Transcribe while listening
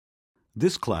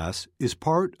This class is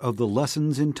part of the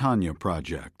Lessons in Tanya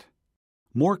project.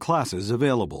 More classes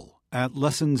available at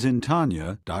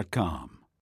lessonsintanya.com.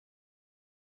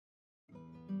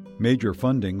 Major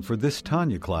funding for this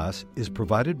Tanya class is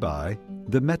provided by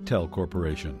the Mettel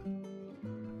Corporation.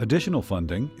 Additional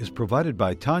funding is provided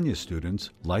by Tanya students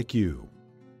like you.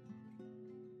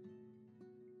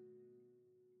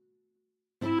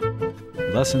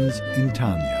 Lessons in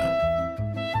Tanya.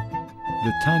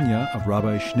 The Tanya of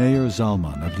Rabbi Schneur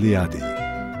Zalman of Liadi,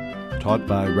 taught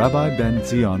by Rabbi Ben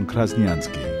Zion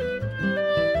Krasniansky.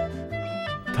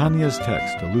 Tanya's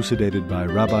text elucidated by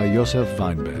Rabbi Yosef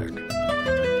Weinberg.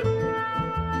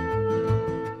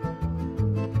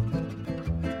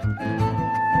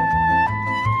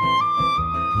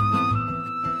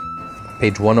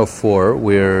 Page 104,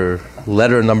 we're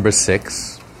letter number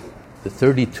 6. The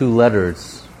 32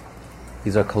 letters.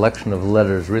 These are a collection of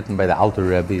letters written by the Alter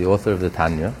Rebbe, the author of the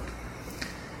Tanya.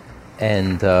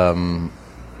 And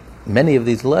many of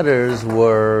these letters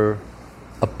were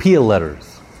appeal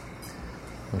letters.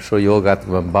 I'm sure we all got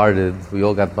bombarded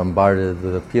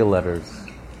with appeal letters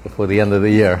before the end of the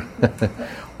year.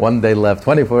 One day left,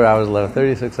 24 hours left,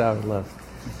 36 hours left.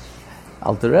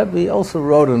 Alter Rebbe also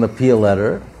wrote an appeal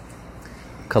letter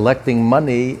collecting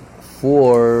money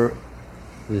for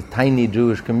the tiny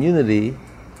Jewish community,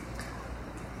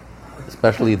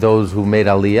 especially those who made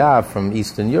Aliyah from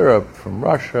Eastern Europe, from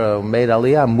Russia, who made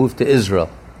Aliyah, moved to Israel.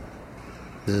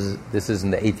 This is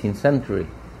in the 18th century.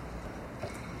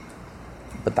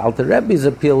 But the Alter Rebbe's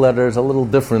appeal letter is a little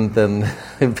different than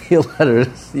appeal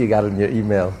letters you got in your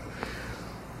email.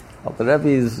 Alter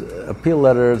Rebbe's appeal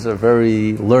letters are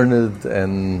very learned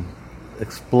and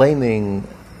explaining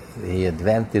the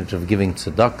advantage of giving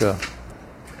tzedakah,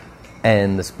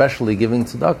 and especially giving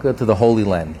tzedakah to the Holy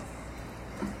Land.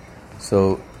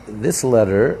 So this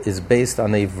letter is based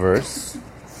on a verse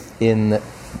in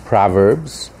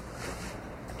Proverbs,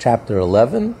 chapter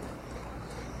 11,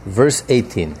 verse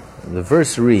 18. The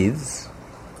verse reads,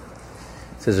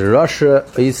 it says, Rasha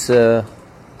Isa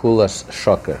Kulas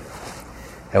Shoker.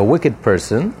 A wicked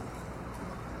person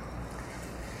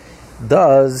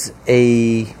does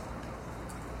a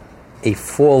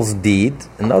false deed.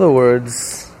 In other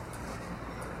words,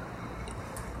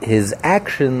 his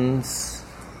actions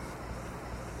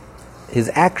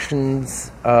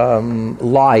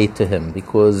lie to him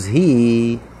because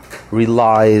he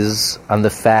relies on the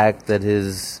fact that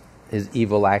his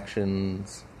evil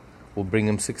actions will bring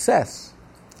him success.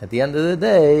 At the end of the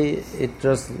day, it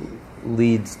just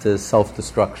leads to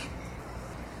self-destruction.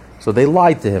 So they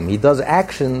lie to him. He does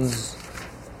actions,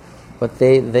 but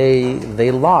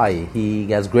they lie.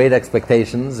 He has great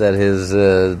expectations that his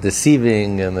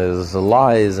deceiving and his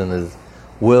lies and his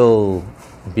will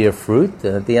bear fruit,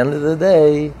 and at the end of the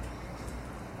day,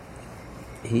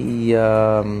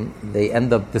 they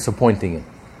end up disappointing him.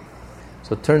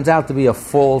 So it turns out to be a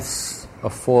false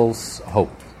hope.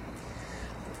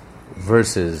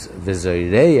 Versus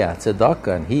V'zoreya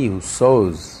tzedakah, and he who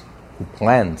sows, who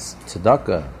plants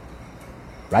tzedakah,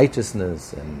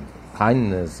 righteousness and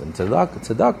kindness and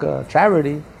tzedakah,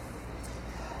 charity,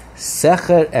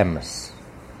 secher emes.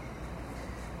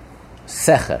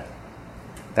 Secher.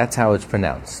 That's how it's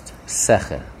pronounced,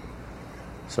 secher.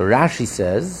 So Rashi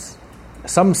says,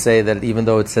 some say that even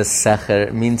though it says secher,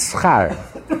 it means schar,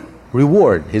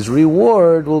 reward. His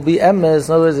reward will be emes.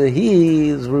 In other words,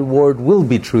 his reward will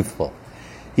be truthful.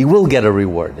 He will get a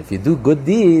reward. If you do good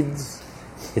deeds,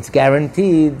 it's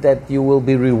guaranteed that you will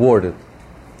be rewarded.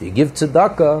 If you give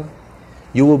tzedakah,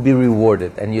 you will be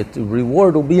rewarded, and your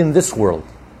reward will be in this world.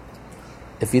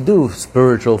 If you do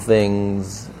spiritual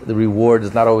things, the reward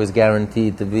is not always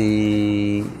guaranteed to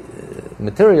be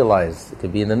materialized. It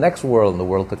could be in the next world, in the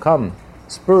world to come,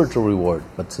 spiritual reward.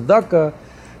 But tzedakah,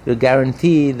 you're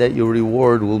guaranteed that your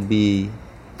reward will be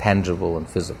tangible and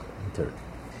physical.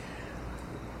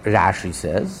 Rashi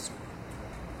says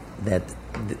that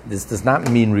this does not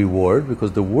mean reward,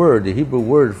 because the Hebrew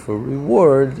word for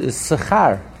reward is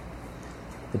sechar.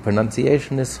 The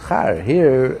pronunciation is schar.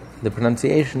 Here, the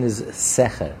pronunciation is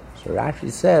secher. So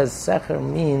Rashi says secher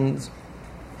means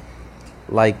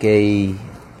like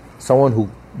someone who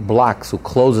blocks, who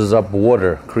closes up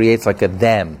water, creates like a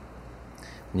dam.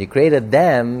 When you create a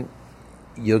dam,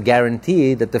 you're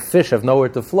guaranteed that the fish have nowhere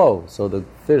to flow, so the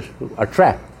fish are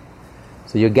trapped.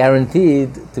 So you're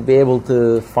guaranteed to be able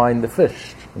to find the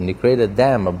fish. When you create a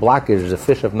dam, a blockage, the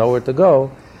fish have nowhere to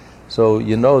go, so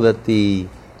you know that the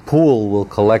pool will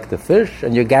collect the fish,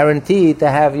 and you're guaranteed to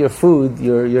have your food,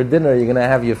 your dinner, you're going to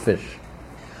have your fish.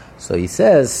 So he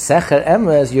says, Secher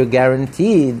Emes, you're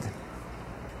guaranteed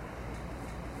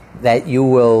that you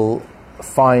will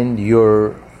find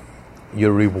your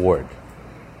your reward.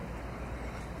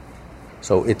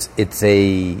 So it's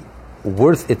a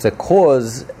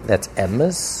cause that's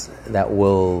emes,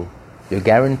 you're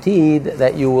guaranteed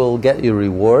that you will get your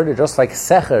reward, just like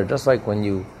secher, just like when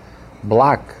you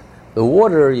block the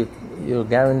water, you're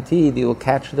guaranteed you will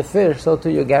catch the fish, so too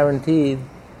you're guaranteed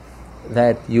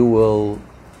that you will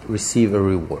receive a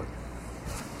reward.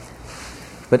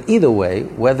 But either way,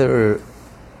 whether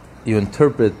you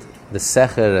interpret the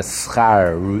secher as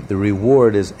schar, the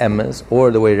reward is emes,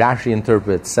 or the way Rashi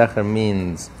interprets secher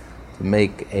means to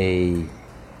make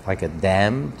like a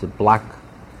dam, to block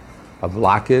a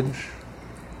blockage,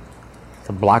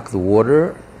 to block the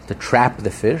water, to trap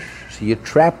the fish. So you're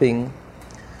trapping,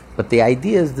 but the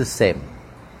idea is the same.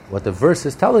 What the verse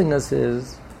is telling us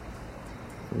is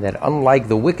that unlike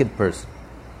the wicked person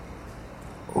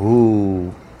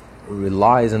who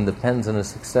relies and depends on his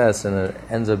success and it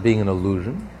ends up being an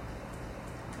illusion,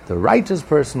 the righteous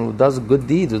person who does good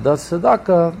deeds, who does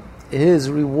tzedakah, his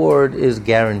reward is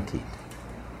guaranteed.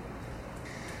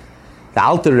 The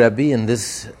Alter Rebbe in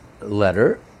this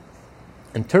letter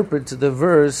interprets the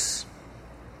verse.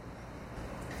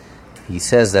 He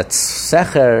says that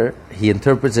secher, he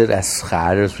interprets it as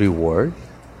schar, as reward,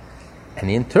 and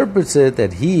he interprets it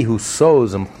that he who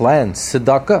sows and plants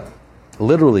tzedakah,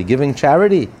 literally giving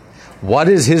charity, what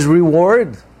is his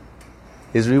reward?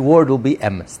 His reward will be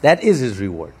emes. That is his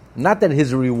reward. Not that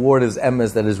his reward is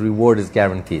emes, that his reward is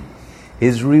guaranteed.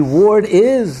 His reward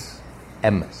is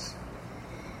emes.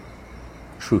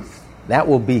 Truth. That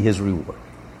will be his reward.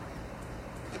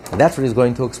 And that's what he's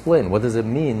going to explain. What does it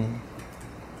mean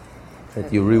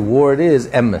that your reward is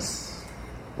emes?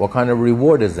 What kind of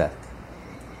reward is that?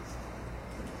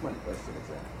 What question is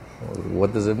that?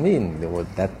 What does it mean?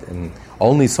 And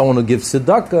only someone who gives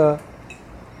tzedakah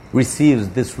receives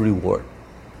this reward.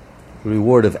 The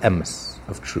reward of emes,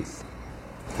 of truth.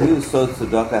 He who sows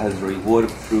tzedakah has a reward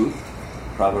of truth.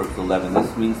 Proverbs 11.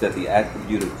 This means that the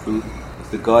attribute of truth is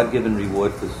the God-given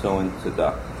reward for sowing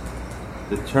tzedakah.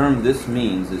 The term "this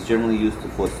means" is generally used to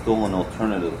forestall an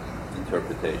alternative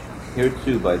interpretation. Here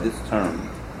too, by this term,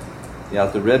 the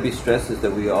Alter Rebbe stresses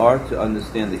that we are to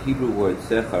understand the Hebrew word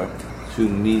secher to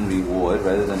mean reward,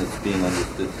 rather than it's being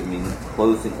understood to mean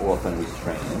closing off and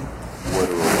restraining,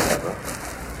 water or whatever,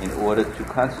 in order to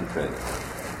concentrate it.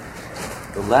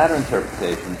 The latter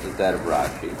interpretation is that of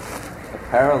Rashi. A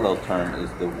parallel term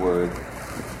is the word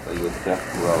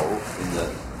Yosef Ro in the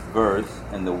verse,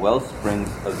 and the well springs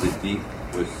of the deep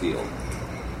were sealed.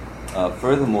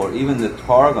 Furthermore, even the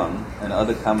Targum and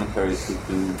other commentaries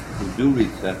who do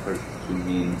read sefer to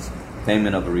mean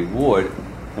payment of a reward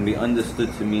can be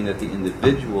understood to mean that the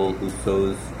individual who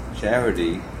sows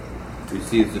charity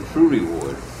receives a true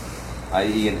reward,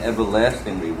 i.e. an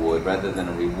everlasting reward, rather than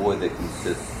a reward that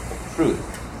consists of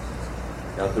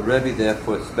truth. Now the Rebbe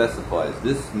therefore specifies,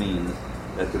 this means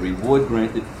that the reward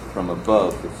granted from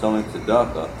above for sowing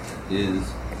tzedakah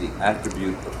is the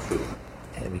attribute of truth.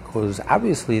 Because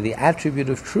obviously the attribute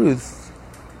of truth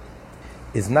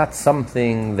is not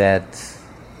something that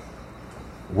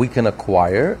we can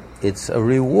acquire. It's a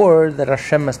reward that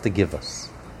Hashem has to give us.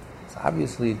 So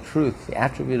obviously truth, the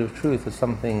attribute of truth, is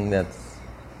something that's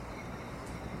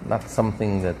not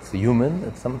something that's human.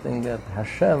 It's something that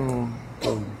Hashem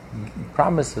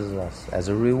promises us as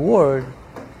a reward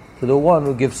to the one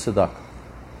who gives tzedakah,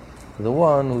 to the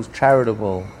one who's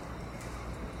charitable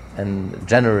and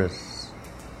generous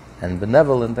and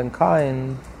benevolent and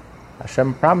kind.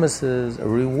 Hashem promises a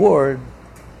reward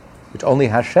which only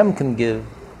Hashem can give,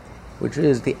 which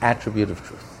is the attribute of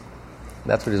truth.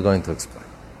 That's what he's going to explain.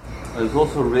 It is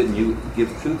also written, you give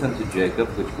truth unto Jacob,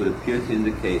 which would appear to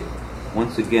indicate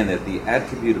once again that the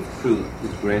attribute of truth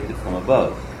is granted from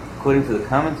above. According to the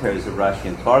commentaries of Rashi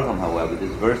and Targum, however,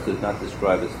 this verse does not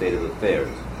describe a state of affairs.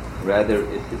 Rather,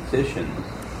 it petitions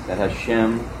that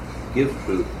Hashem give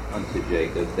truth unto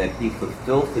Jacob, that he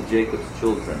fulfill for Jacob's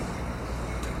children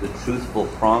the truthful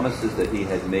promises that he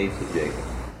had made to Jacob.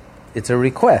 It's a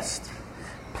request.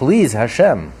 Please,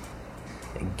 Hashem,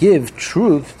 give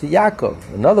truth to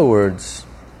Yaakov. In other words,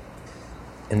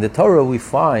 in the Torah you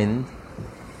find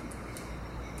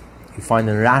in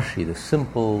Rashi the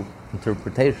simple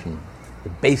interpretation, the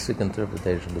basic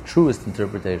interpretation, the truest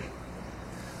interpretation.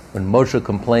 When Moshe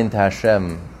complained to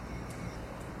Hashem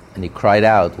and he cried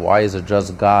out, why is a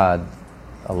just God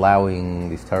allowing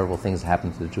these terrible things to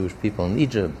happen to the Jewish people in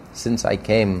Egypt? Since I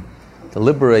came to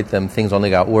liberate them, things only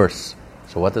got worse.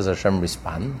 So what does Hashem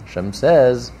respond? Hashem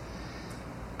says,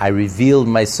 I revealed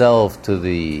myself to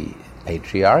the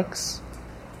patriarchs,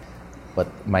 but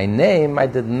my name I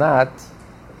did not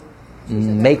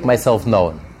make myself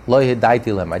known. Lo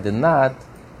hidaiti lehem. I did not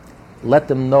let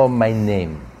them know my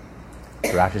name.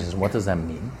 Rashi says, what does that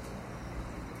mean?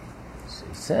 So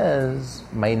he says,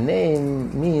 my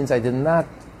name means I did not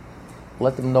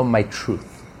let them know my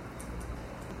truth.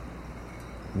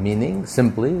 Meaning,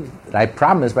 simply, that I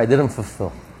promised but I didn't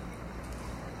fulfill.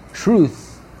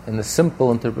 Truth, in the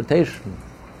simple interpretation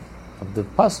of the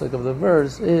pasuk, of the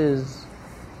verse, is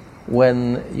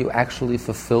when you actually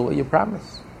fulfill what you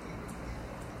promise.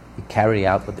 You carry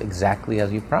out what exactly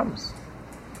as you promise.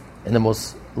 In the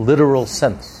most literal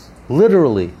sense.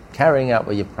 Literally carrying out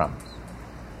what you promise.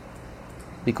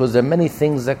 Because there are many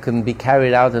things that can be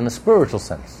carried out in a spiritual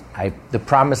sense. The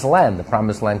promised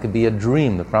land could be a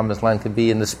dream. The promised land could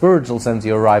be, in the spiritual sense,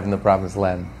 you arrive in the promised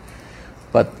land.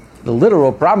 But the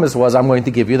literal promise was, I'm going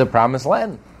to give you the promised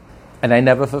land. And I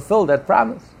never fulfilled that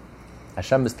promise.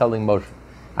 Hashem is telling Moshe,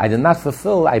 I did not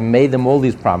fulfill, I made them all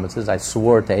these promises. I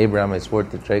swore to Abraham, I swore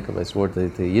to Jacob, I swore to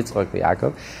Yitzchak, to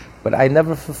Yaakov, but I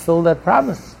never fulfilled that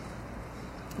promise.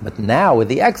 But now, with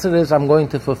the Exodus, I'm going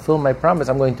to fulfill my promise.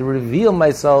 I'm going to reveal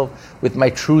myself with my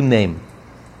true name.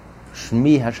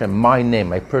 Shmi Hashem, my name,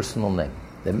 my personal name.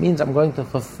 That means I'm going to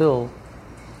fulfill.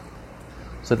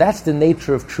 So that's the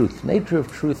nature of truth. Nature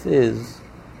of truth is,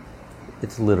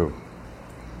 it's literal.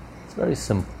 It's very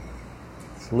simple.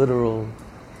 It's literal.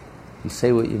 You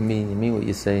say what you mean what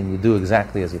you say, and you do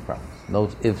exactly as you promise. No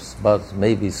ifs, buts,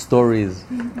 maybe, stories.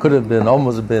 Could have been,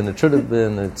 almost been, it should have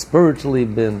been, it's spiritually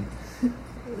been.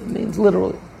 It means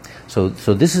literally. So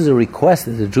this is a request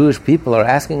that the Jewish people are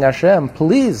asking Hashem,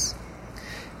 please,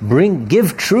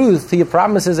 give truth to your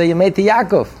promises that you made to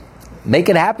Yaakov. Make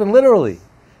it happen literally.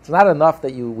 It's not enough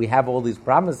that we have all these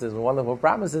promises, wonderful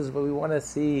promises, but we want to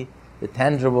see the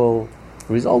tangible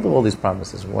result of all these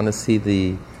promises. We want to see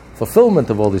the fulfillment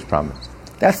of all these promises.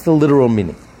 That's the literal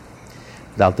meaning.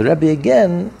 The Alter Rebbe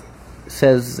again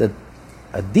says that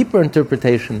a deeper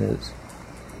interpretation is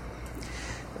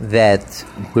that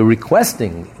we're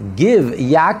requesting, give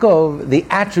Yaakov the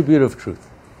attribute of truth.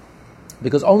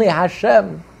 Because only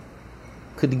Hashem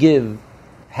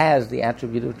has the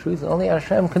attribute of truth, and only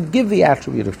Hashem can give the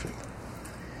attribute of truth.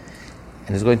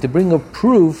 And is going to bring a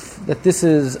proof that this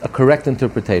is a correct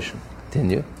interpretation.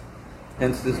 Continue.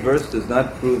 Hence, this verse does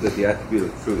not prove that the attribute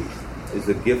of truth is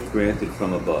a gift granted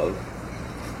from above.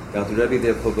 Now, the Rebbe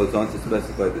therefore goes on to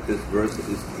specify that this verse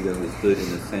is to be understood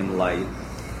in the same light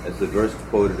as the verse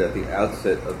quoted at the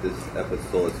outset of this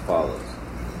epistle as follows.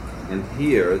 And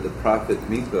here, the prophet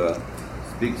Micah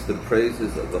speaks the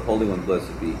praises of the Holy One,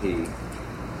 blessed be He,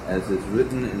 as is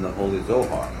written in the Holy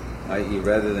Zohar, i.e.,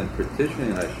 rather than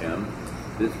petitioning Hashem,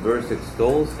 this verse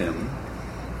extols Him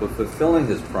for fulfilling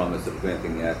His promise of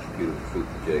granting the attribute of truth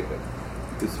to Jacob.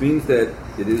 This means that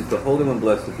it is the Holy One,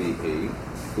 blessed be He,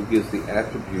 who gives the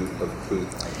attribute of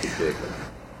truth to Jacob.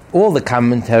 All the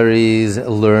commentaries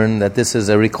learn that this is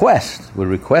a request. We're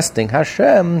requesting,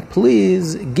 Hashem,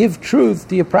 please give truth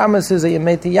to your promises that you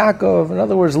made to Yaakov. In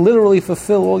other words, literally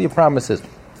fulfill all your promises.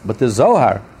 But the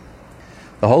Zohar,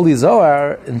 the Holy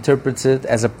Zohar, interprets it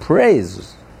as a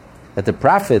praise. That the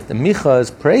prophet, the Micha,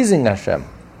 is praising Hashem.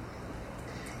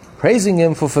 Praising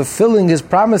Him for fulfilling His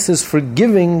promises, for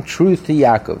giving truth to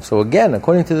Yaakov. So again,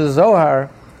 according to the Zohar,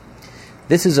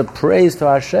 this is a praise to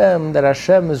Hashem, that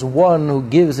Hashem is one who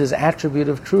gives His attribute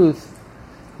of truth,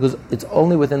 because it's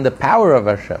only within the power of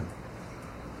Hashem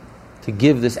to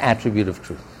give this attribute of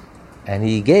truth. And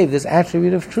He gave this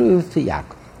attribute of truth to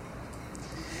Yaakov.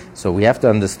 So we have to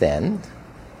understand.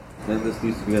 And this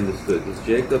needs to be understood. Does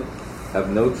Jacob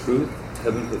have no truth,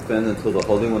 heaven to defend, until the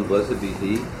Holy One, blessed be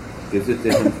He, gives it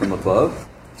to him from above?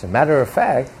 As a matter of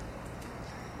fact,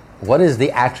 what is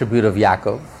the attribute of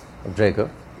Yaakov, of Jacob?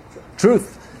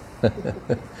 Truth.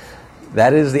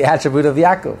 That is the attribute of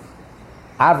Yaakov.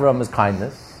 Avram is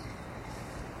kindness.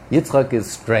 Yitzchak is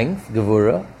strength,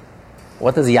 Gevurah.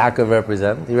 What does Yaakov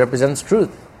represent? He represents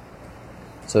truth.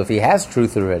 So if he has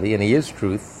truth already, and he is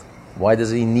truth, why does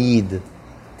he need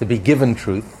to be given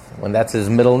truth when that's his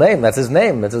middle name? That's his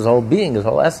name. That's his whole being. His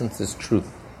whole essence is truth.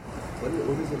 What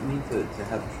does it mean to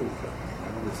have truth? I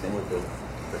don't understand what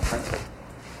the concept.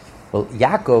 Well,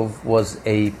 Yaakov was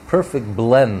a perfect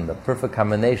blend, a perfect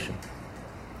combination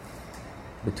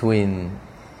between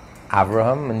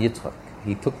Avraham and Yitzchak.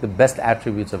 He took the best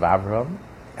attributes of Avraham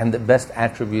and the best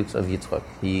attributes of Yitzchak.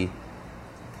 He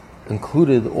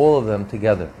included all of them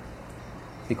together.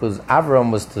 Because Avraham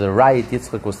was to the right,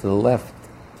 Yitzchak was to the left.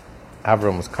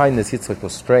 Avraham was kindness, Yitzchak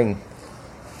was strength.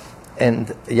 And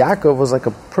Yaakov was like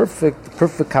a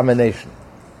perfect combination.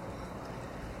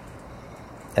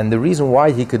 And the reason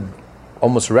why he could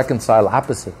almost reconcile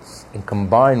opposites and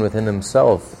combine within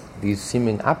himself these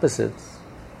seeming opposites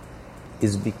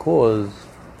is because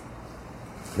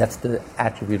That's the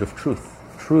attribute of truth.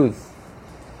 Truth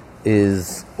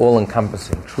is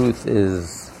all-encompassing. Truth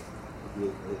is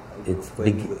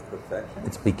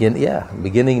it's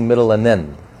beginning, middle, and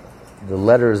end. The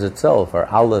letters itself are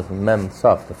Aleph, Mem,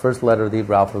 Saf. The first letter of the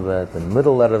Hebrew alphabet, the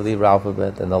middle letter of the Hebrew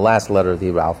alphabet, and the last letter of the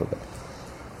Hebrew alphabet.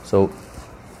 So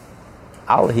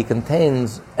he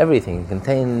contains everything. He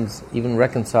contains, even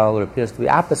reconcile or appears to be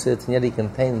opposites, and yet he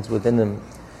contains within him,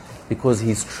 because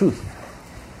he's truth.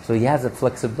 So he has a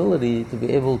flexibility to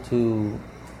be able to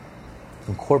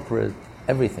incorporate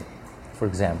everything. For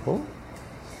example,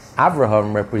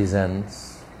 Avraham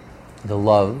represents the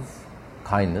love,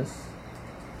 kindness.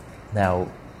 Now,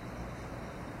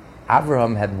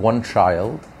 Avraham had one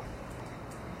child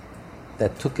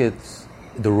that took it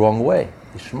the wrong way,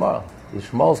 Ishmael.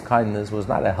 Ishmael's kindness was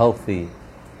not a healthy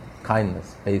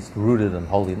kindness rooted in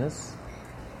holiness.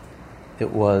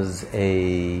 It was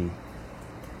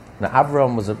Now,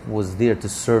 Avram was there to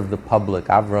serve the public.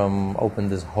 Avram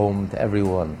opened his home to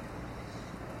everyone.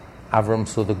 Avram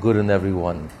saw the good in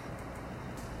everyone.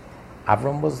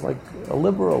 Avram was like a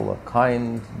liberal, a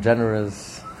kind,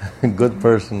 generous, good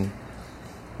person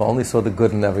who only saw the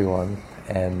good in everyone.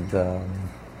 And,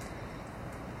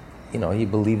 he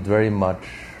believed very much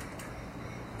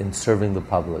in serving the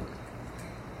public.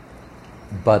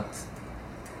 But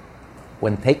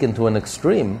when taken to an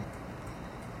extreme,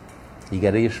 you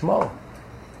get a Yishmael,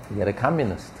 you get a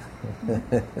communist.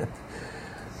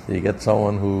 You get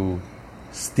someone who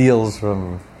steals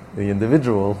from the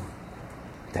individual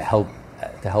to help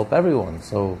everyone.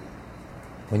 So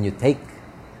when you take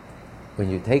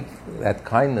that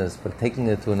kindness, but taking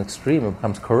it to an extreme, it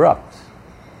becomes corrupt.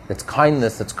 It's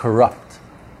kindness that's corrupt.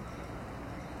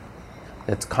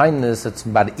 It's kindness that's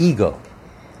about ego.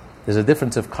 There's a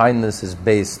difference if kindness is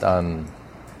based on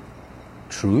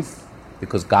truth,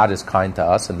 because God is kind to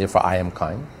us, and therefore I am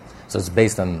kind. So it's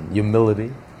based on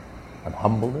humility, on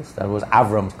humbleness. That was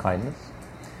Avram's kindness.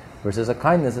 Versus a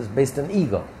kindness is based on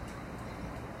ego.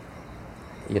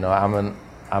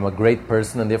 I'm a great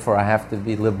person, and therefore I have to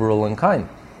be liberal and kind.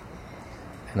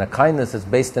 And a kindness that's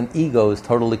based on ego is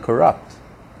totally corrupt,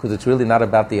 because it's really not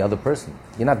about the other person.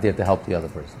 You're not there to help the other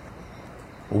person.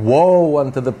 Woe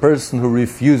unto the person who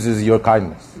refuses your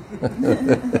kindness.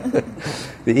 The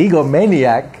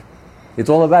egomaniac, it's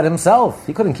all about himself.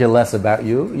 He couldn't care less about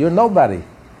you. You're nobody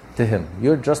to him.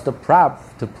 You're just a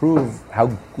prop to prove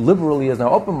how liberal he is and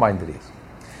how open-minded he is.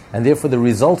 And therefore the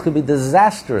result could be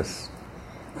disastrous.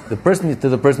 To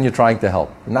the person you're trying to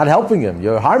help. You're not helping him,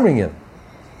 you're harming him.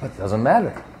 But it doesn't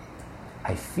matter.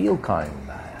 I feel kind.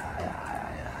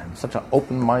 I'm such an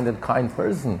open-minded, kind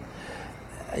person.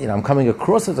 I'm coming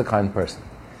across as a kind person.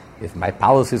 If my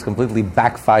policies completely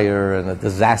backfire and are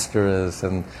disastrous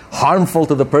and harmful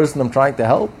to the person I'm trying to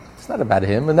help, it's not about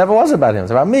him. It never was about him.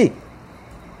 It's about me.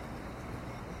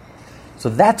 So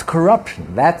that's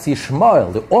corruption. That's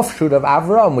Yishmael, the offshoot of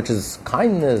Avram, which is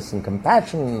kindness and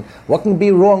compassion. What can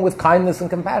be wrong with kindness and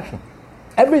compassion?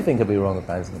 Everything can be wrong with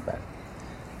kindness and compassion.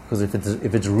 Because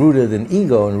if it's rooted in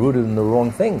ego and rooted in the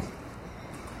wrong things.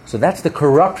 So that's the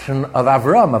corruption of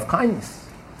Avram, of kindness.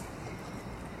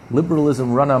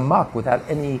 Liberalism run amok without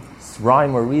any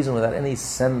rhyme or reason, without any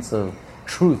sense of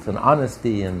truth and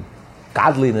honesty and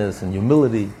godliness and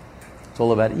humility. It's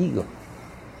all about ego.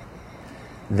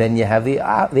 Then you have the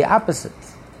opposite.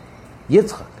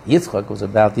 Yitzchak. Yitzchak was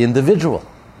about the individual.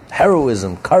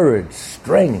 Heroism, courage,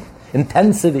 strength,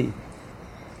 intensity,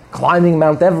 climbing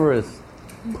Mount Everest,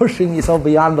 pushing yourself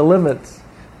beyond the limits,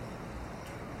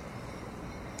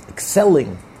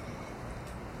 excelling,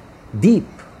 deep,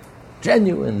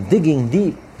 genuine, digging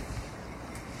deep.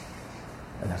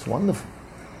 And that's wonderful.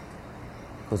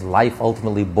 Because life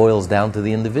ultimately boils down to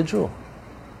the individual.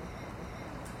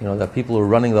 There are people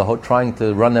who are trying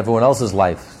to run everyone else's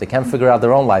life. They can't figure out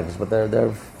their own lives, but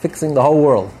they're fixing the whole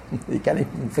world. You can't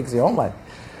even fix your own life.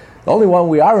 The only one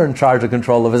we are in charge of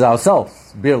control of is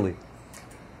ourselves, barely.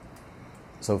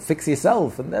 So fix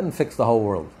yourself and then fix the whole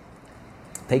world.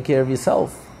 Take care of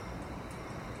yourself.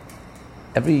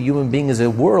 Every human being is a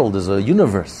world, is a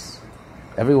universe.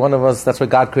 Every one of us, that's what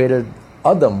God created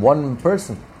Adam, one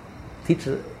person. Teach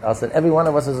us that every one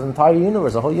of us is an entire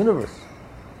universe, a whole universe.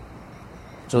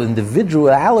 So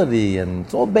individuality, and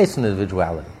it's all based on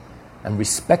individuality. And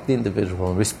respect the individual,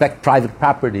 and respect private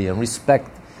property, and respect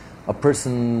a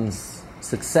person's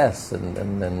success,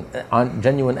 and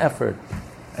genuine effort.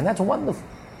 And that's wonderful.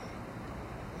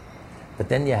 But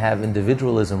then you have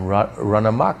individualism run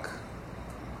amok.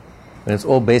 When it's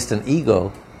all based on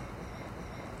ego,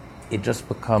 it just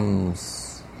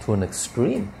becomes to an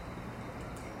extreme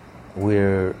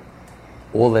where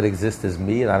all that exists is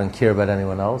me, and I don't care about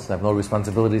anyone else. I have no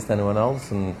responsibilities to anyone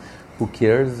else, and who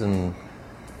cares? And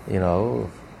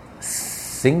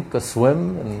sink or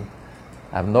swim, and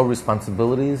I have no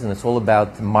responsibilities, and it's all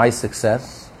about my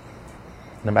success.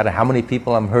 No matter how many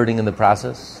people I'm hurting in the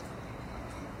process,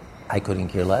 I couldn't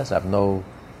care less. I have no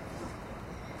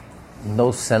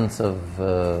sense of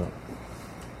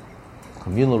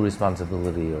communal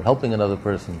responsibility or helping another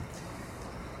person.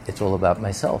 It's all about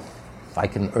myself. If I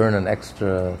can earn an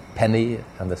extra penny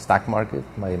on the stock market,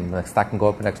 my stock can go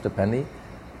up an extra penny,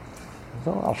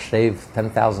 so I'll shave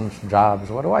 10,000 jobs.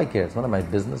 What do I care? It's none of my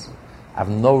business. I have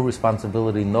no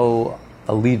responsibility, no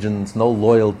allegiance, no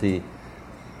loyalty,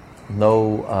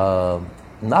 no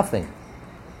nothing.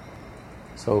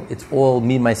 So it's all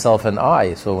me, myself, and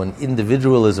I. So when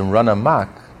individualism run amok,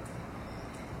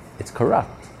 it's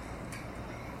corrupt.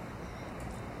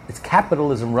 It's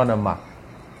capitalism run amok.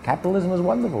 Capitalism is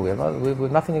wonderful. We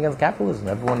have nothing against capitalism.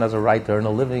 Everyone has a right to earn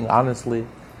a living honestly.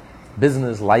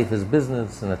 Business, life is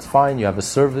business, and it's fine. You have a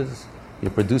service.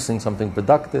 You're producing something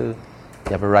productive.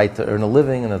 You have a right to earn a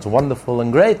living, and it's wonderful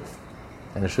and great,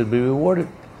 and it should be rewarded.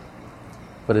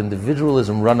 But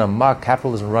individualism run amok,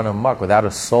 capitalism run amok, without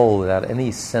a soul, without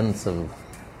any sense of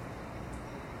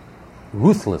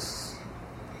ruthless,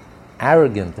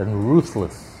 arrogant and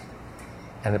ruthless,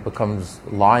 and it becomes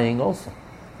lying also.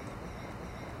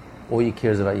 All you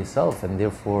care is about yourself, and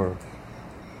therefore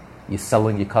you're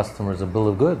selling your customers a bill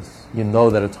of goods. You know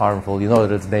that it's harmful, you know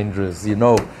that it's dangerous,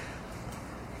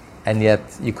 and yet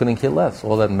you couldn't care less.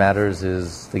 All that matters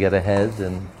is to get ahead,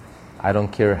 and I don't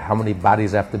care how many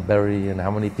bodies I have to bury and how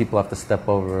many people I have to step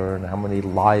over and how many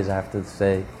lies I have to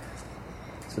say.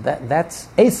 So that's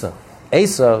Esav.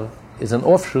 Esav is an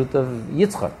offshoot of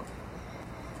Yitzchak.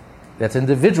 That's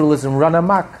individualism run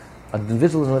amok,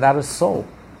 individualism without a soul.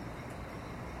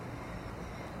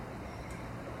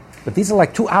 But these are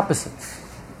like two opposites.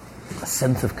 A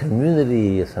sense of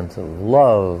community, a sense of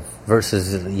love,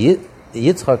 versus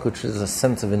Yitzchak, which is a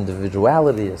sense of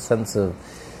individuality, a sense of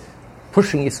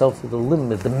pushing yourself to the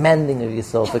limit, demanding of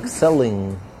yourself,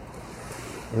 excelling,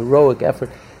 heroic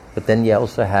effort. But then you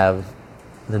also have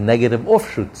the negative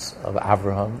offshoots of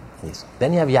Avraham.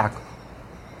 Then you have Yaakov.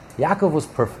 Yaakov was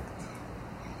perfect.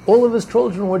 All of his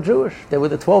children were Jewish. They were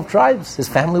the 12 tribes. His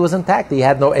family was intact. He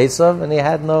had no Esav and he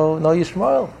had no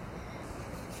Yishmael.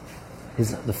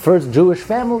 The first Jewish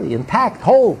family, intact,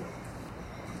 whole.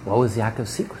 What was Yaakov's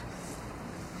secret?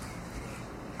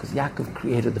 Because Yaakov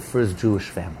created the first Jewish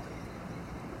family.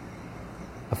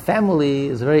 A family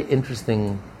is a very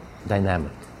interesting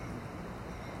dynamic.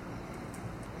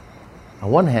 On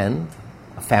one hand,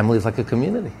 a family is like a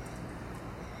community.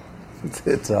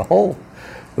 It's a whole.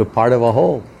 We're part of a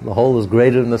whole. The whole is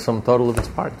greater than the sum total of its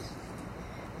parts.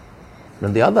 But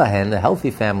on the other hand, a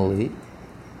healthy family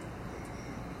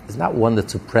is not one that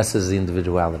suppresses the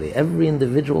individuality. Every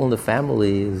individual in the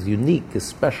family is unique, is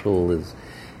special, is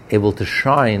able to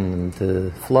shine and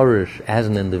to flourish as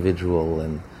an individual,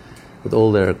 and with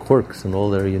all their quirks and all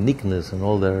their uniqueness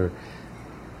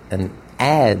and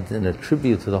add and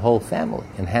attribute to the whole family,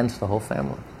 enhance the whole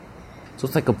family. So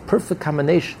it's like a perfect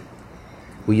combination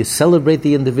where you celebrate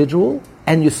the individual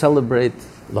and you celebrate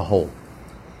the whole,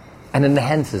 and it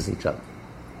enhances each other.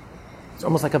 It's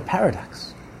almost like a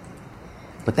paradox.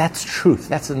 But that's truth.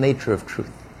 That's the nature of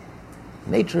truth.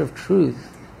 The nature of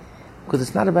truth, because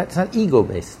it's not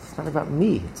ego-based. It's not about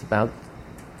me.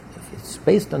 If it's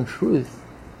based on truth,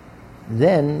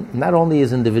 then not only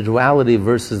is individuality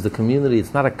versus the community,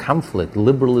 it's not a conflict,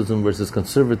 liberalism versus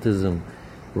conservatism,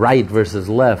 right versus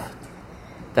left.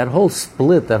 That whole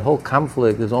split, that whole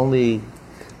conflict is only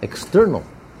external.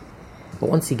 But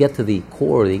once you get to the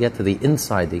core, you get to the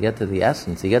inside, you get to the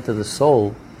essence, you get to the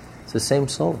soul, it's the same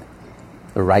soul.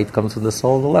 The right comes from the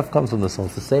soul, the left comes from the soul.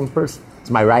 It's the same person. It's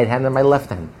my right hand and my left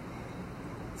hand.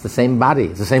 It's the same body,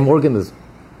 it's the same organism.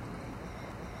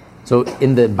 So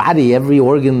in the body, every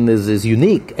organ is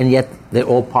unique, and yet they're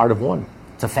all part of one.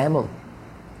 It's a family.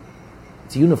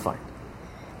 It's unified.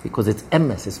 Because it's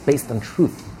emes, it's based on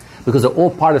truth. Because they're all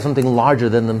part of something larger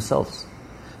than themselves.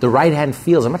 The right hand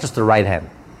feels, I'm not just the right hand.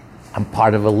 I'm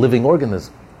part of a living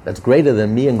organism that's greater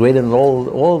than me and greater than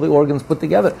all the organs put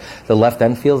together. The left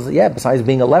hand feels, besides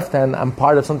being a left hand, I'm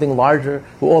part of something larger.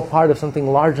 We're all part of something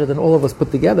larger than all of us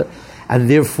put together. And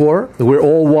therefore, we're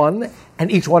all one, and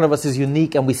each one of us is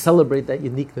unique, and we celebrate that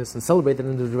uniqueness and celebrate that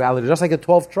individuality. Just like the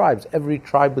 12 tribes, every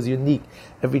tribe was unique.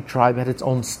 Every tribe had its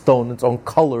own stone, its own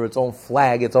color, its own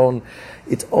flag, its own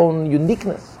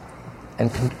uniqueness, and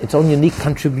its own unique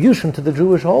contribution to the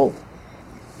Jewish whole.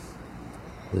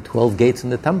 The 12 gates in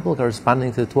the temple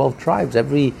corresponding to the 12 tribes.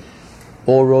 Every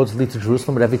All roads lead to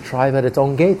Jerusalem, but every tribe had its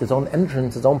own gate, its own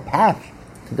entrance, its own path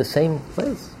to the same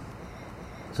place.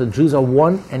 So Jews are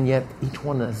one, and yet each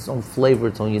one has its own flavor,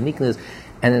 its own uniqueness,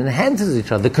 and enhances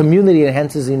each other. The community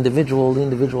enhances the individual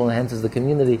enhances the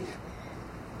community.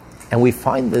 And we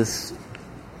find this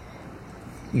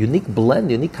unique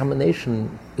blend, unique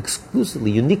combination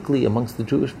exclusively, uniquely amongst the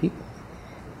Jewish people.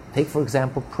 Take, for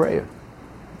example, prayer.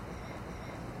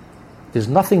 There's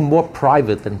nothing more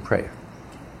private than prayer,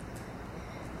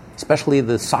 especially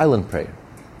the silent prayer.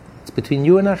 It's between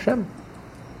you and Hashem.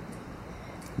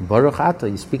 Baruch Atah,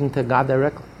 you're speaking to God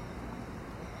directly.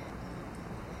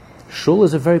 Shul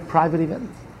is a very private event.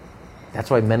 That's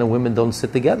why men and women don't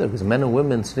sit together, because men and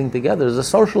women sitting together is a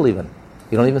social event.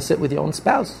 You don't even sit with your own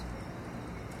spouse.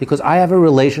 Because I have a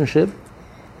relationship,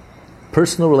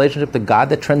 personal relationship to God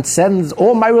that transcends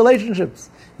all my relationships,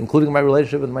 including my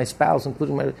relationship with my spouse,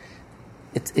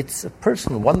 it's a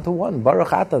person, one-to-one, Baruch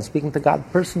Atah, speaking to God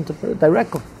person to person,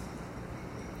 directly.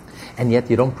 And yet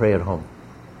you don't pray at home,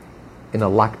 in a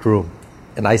locked room,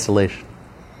 in isolation.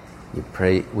 You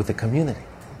pray with the community.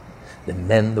 The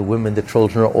men, the women, the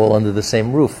children are all under the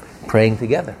same roof, praying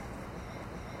together.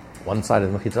 One side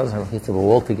of the Mechitzah, we're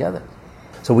all together.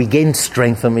 So we gain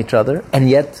strength from each other, and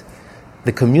yet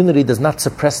the community does not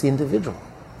suppress the individual.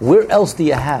 Where else do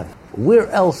you have? Where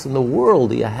else in the world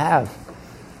do you have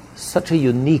such a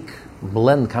unique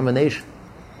blend combination?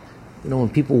 When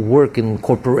people work in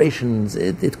corporations,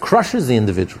 it crushes the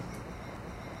individual.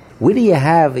 Where do you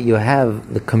have? You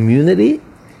have the community,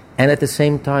 and at the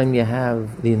same time you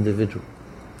have the individual.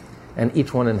 And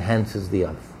each one enhances the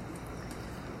other.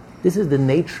 This is the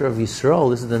nature of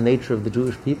Yisrael. This is the nature of the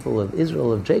Jewish people, of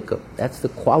Israel, of Jacob. That's the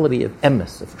quality of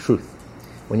emes, of truth.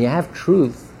 When you have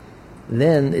truth,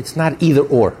 then it's not either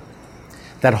or.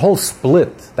 That whole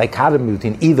split, dichotomy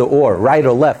between either or, right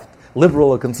or left, liberal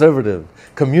or conservative,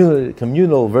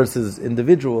 communal versus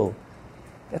individual,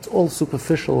 that's all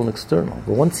superficial and external.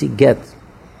 But once you get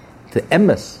to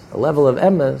emes, a level of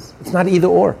emes, it's not either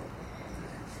or.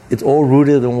 It's all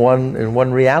rooted in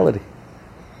one reality.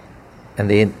 And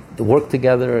they work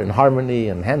together in harmony,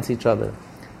 enhance each other.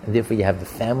 And therefore you have the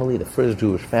family, the first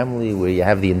Jewish family, where you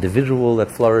have the individual that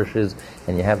flourishes,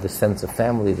 and you have the sense of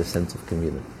family, the sense of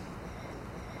community.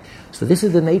 So this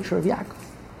is the nature of Yaakov.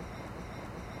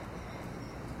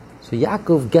 So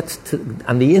Yaakov gets to,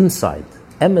 on the inside.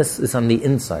 Emes is on the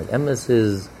inside. Emes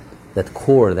is that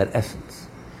core, that essence.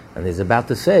 And he's about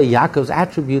to say Yaakov's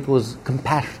attribute was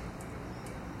compassion.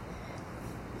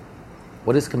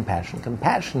 What is compassion?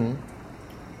 Compassion,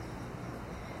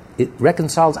 it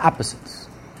reconciles opposites.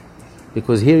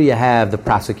 Because here you have the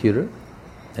prosecutor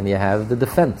and you have the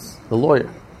defense, the lawyer.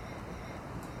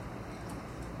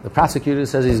 The prosecutor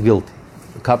says he's guilty.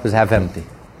 The cup is half empty.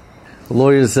 The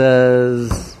lawyer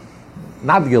says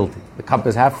not guilty. The cup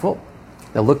is half full.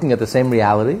 They're looking at the same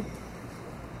reality.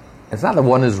 It's not that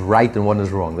one is right and one is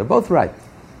wrong. They're both right.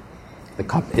 The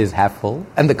cup is half full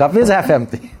and the cup is half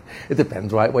empty. It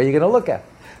depends what you're going to look at.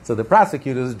 So the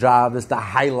prosecutor's job is to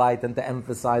highlight and to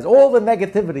emphasize all the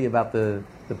negativity about the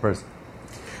person.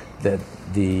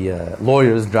 The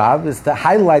lawyer's job is to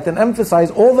highlight and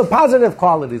emphasize all the positive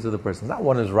qualities of the person. Not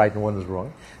one is right and one is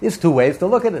wrong. There's two ways to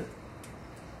look at it.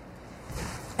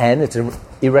 And it's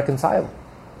irreconcilable.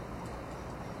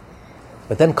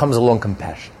 But then comes along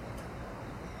compassion.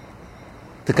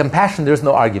 To compassion, there's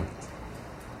no argument.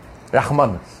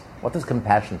 Rachmanis. What does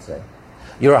compassion say?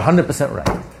 You're 100%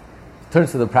 right.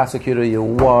 Turns to the prosecutor, you're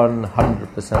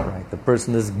 100% right. The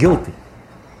person is guilty.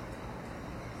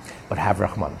 But have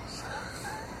Rachmanis.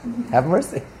 Have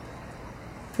mercy.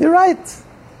 You're right.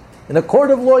 In a court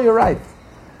of law, you're right.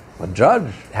 But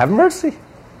judge, have mercy.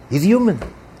 He's human.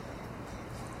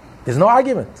 There's no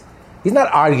argument. He's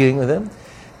not arguing with him.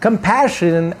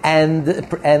 Compassion and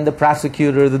the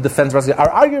prosecutor, the defense prosecutor, are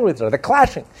arguing with each other. They're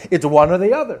clashing. It's one or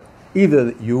the other.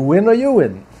 Either you win or you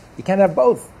win. You can't have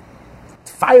both. It's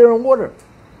fire and water.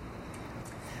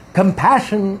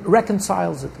 Compassion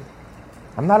reconciles it.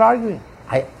 I'm not arguing.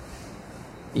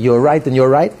 You're right and you're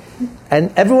right.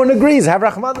 And everyone agrees. Have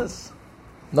Rachmanis.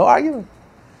 No argument.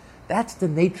 That's the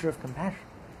nature of compassion.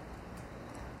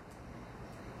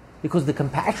 Because the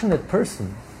compassionate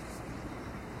person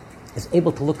is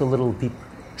able to look a little deeper.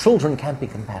 Children can't be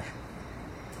compassionate.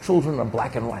 Children are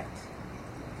black and white.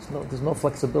 There's no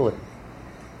flexibility.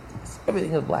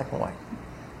 Everything is black and white.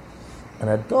 An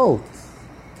adult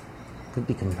could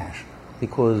be compassionate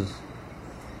because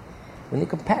when you're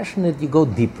compassionate, you go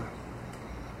deeper.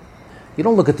 You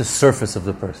don't look at the surface of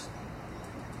the person.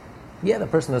 Yeah, the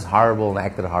person is horrible and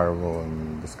acted horrible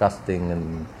and disgusting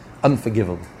and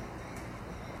unforgivable.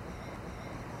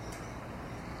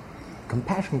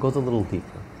 compassion goes a little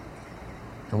deeper.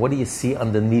 And what do you see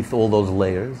underneath all those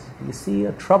layers? You see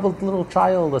a troubled little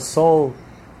child, a soul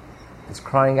that's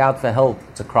crying out for help.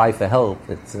 It's a cry for help.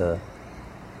 It's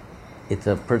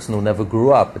a person who never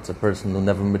grew up. It's a person who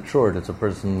never matured. It's a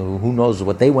person who knows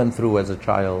what they went through as a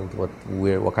child,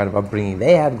 what kind of upbringing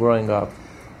they had growing up,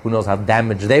 who knows how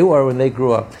damaged they were when they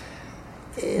grew up.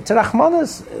 It's a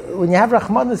Rahmanas. When you have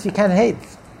Rahmanas, you can't hate.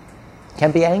 You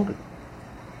can't be angry.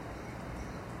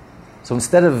 So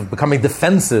instead of becoming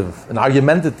defensive and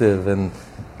argumentative and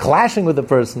clashing with the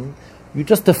person, you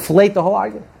just deflate the whole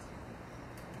argument.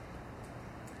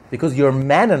 Because you're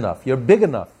man enough, you're big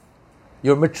enough,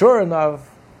 you're mature enough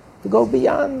to go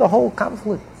beyond the whole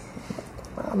conflict.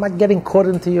 I'm not getting caught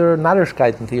into your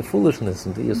narishkeit, into your foolishness,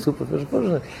 into your superficial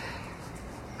foolishness.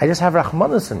 I just have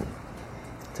Rahmanas in me.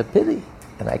 It's a pity.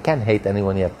 And I can't hate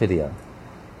anyone you have pity on.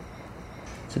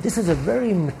 So this is a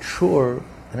very mature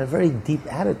and a very deep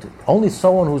attitude. Only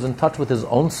someone who's in touch with his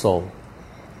own soul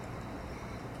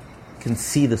can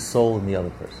see the soul in the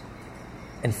other person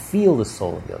and feel the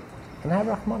soul in the other person and have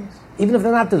Rahmanas. Even if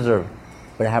they're not deserving,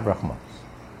 but have Rahmanas.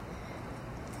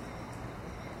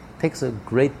 It takes a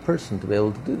great person to be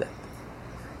able to do that.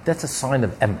 That's a sign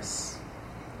of emes.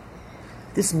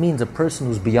 This means a person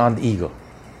who's beyond ego.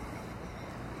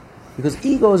 Because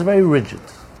ego is very rigid.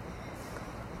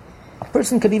 A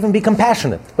person could even be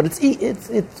compassionate, but this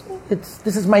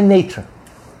is my nature.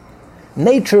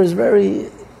 Nature is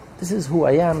this is who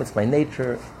I am, it's my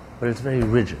nature, but it's very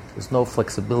rigid. There's no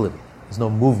flexibility, there's no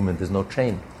movement, there's no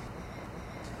change.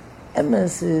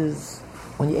 Emes is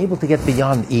when you're able to get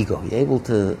beyond ego, you're able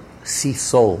to see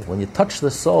soul. When you touch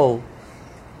the soul,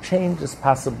 change is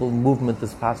possible, movement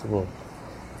is possible.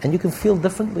 And you can feel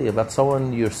differently about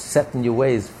someone you're set in your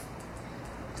ways.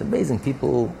 It's amazing.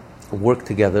 People work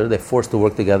together, they're forced to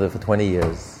work together for 20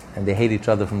 years, and they hate each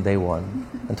other from day one.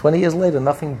 And 20 years later,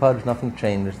 nothing budged, nothing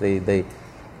changed. They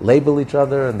label each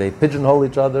other and they pigeonhole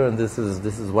each other, and this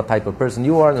is what type of person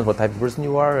you are, and this is what type of person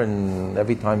you are, and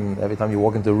every time you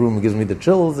walk into a room, it gives me the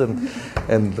chills,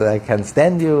 and I can't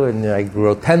stand you, and I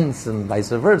grow tense, and vice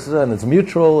versa, and it's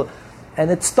mutual,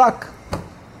 and it's stuck.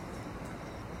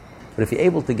 But if you're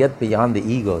able to get beyond the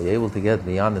ego, you're able to get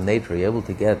beyond the nature, you're able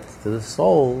to get to the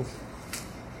soul,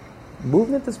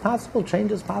 movement is possible,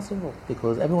 change is possible,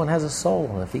 because everyone has a soul.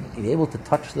 And if you're able to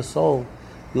touch the soul,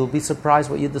 you'll be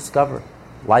surprised what you discover.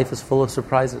 Life is full of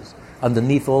surprises.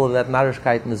 Underneath all of that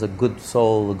narishkeit is a good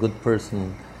soul, a good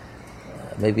person,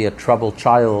 maybe a troubled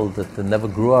child that never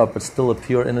grew up, but still a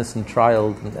pure, innocent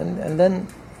child. And then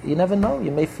you never know.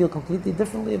 You may feel completely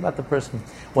differently about the person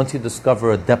once you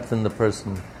discover a depth in the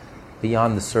person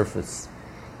beyond the surface.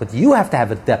 But you have to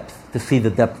have a depth to see the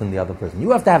depth in the other person.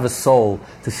 You have to have a soul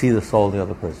to see the soul in the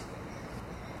other person.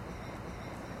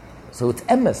 So it's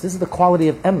emes. This is the quality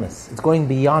of emes. It's going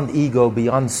beyond ego,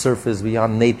 beyond surface,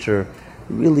 beyond nature,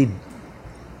 really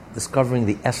discovering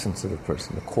the essence of the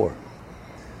person, the core.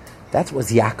 That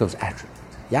was Yaakov's attribute.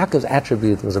 Yaakov's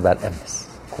attribute was about emes,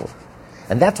 core.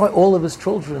 And that's why all of his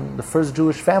children, the first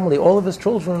Jewish family, all of his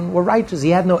children were righteous. He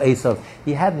had no Esav.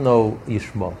 He had no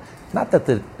Yishmael. Not that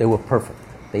they were perfect.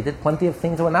 They did plenty of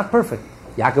things that were not perfect.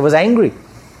 Yaakov was angry.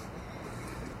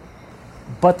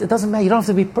 But it doesn't matter. You don't have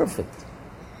to be perfect.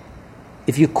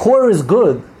 If your core is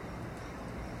good,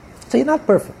 so you're not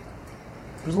perfect.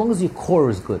 But as long as your core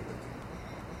is good,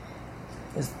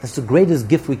 that's the greatest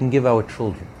gift we can give our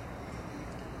children.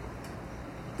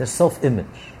 Their self-image.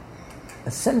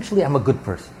 Essentially, I'm a good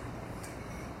person.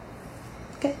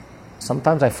 Okay.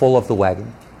 Sometimes I fall off the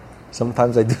wagon.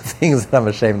 Sometimes I do things that I'm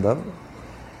ashamed of.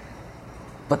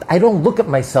 But I don't look at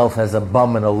myself as a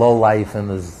bum and a lowlife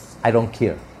and as I don't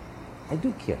care. I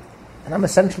do care. And I'm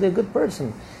essentially a good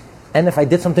person. And if I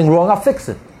did something wrong, I'll fix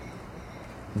it.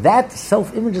 That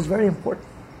self-image is very important.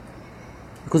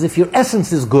 Because if your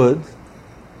essence is good,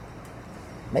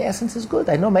 my essence is good.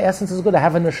 I know my essence is good. I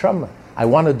have a neshama. I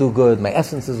want to do good. My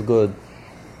essence is good.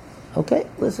 Okay,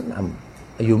 listen, I'm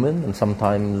a human and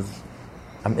sometimes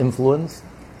I'm influenced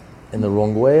in the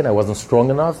wrong way and I wasn't strong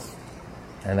enough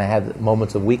and I had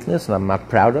moments of weakness and I'm not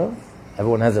proud of.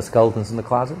 Everyone has their skeletons in the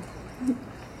closet.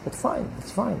 It's fine.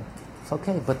 It's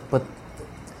okay. But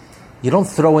you don't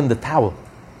throw in the towel.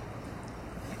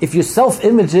 If your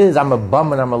self-image is I'm a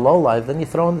bum and I'm a lowlife, then you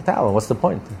throw in the towel. What's the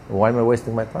point? Why am I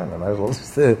wasting my time? I might as well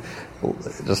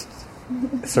just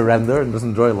surrender and just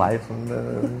enjoy life,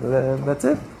 and that's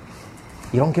it.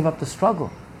 You don't give up the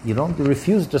struggle. You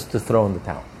refuse just to throw in the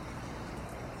towel.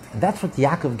 And that's what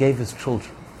Yaakov gave his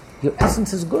children. Your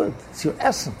essence is good. It's your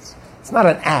essence. It's not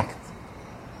an act.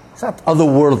 It's not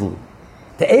otherworldly.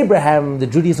 To Abraham, the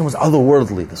Judaism was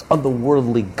otherworldly, this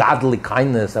otherworldly, godly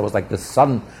kindness that was like the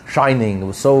sun shining. It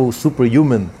was so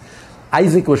superhuman.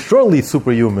 Isaac was surely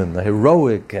superhuman,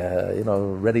 heroic,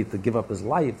 ready to give up his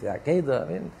life, the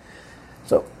Akedah.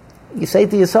 So you say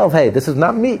to yourself, hey, this is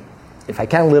not me. If I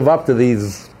can't live up to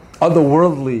these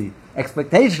otherworldly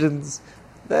expectations,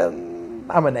 then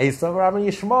I'm an Esav or I'm an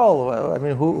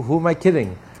Yishmael. Who am I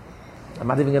kidding? I'm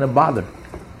not even going to bother.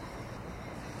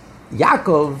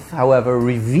 Yaakov, however,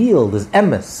 revealed his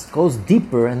emes, goes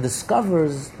deeper and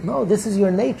discovers, no, this is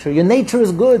your nature. Your nature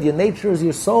is good. Your nature is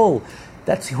your soul.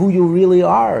 That's who you really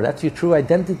are. That's your true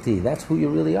identity. That's who you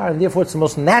really are. And therefore, it's the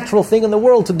most natural thing in the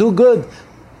world to do good,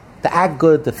 to act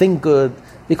good, to think good,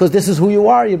 because this is who you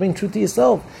are. You're being true to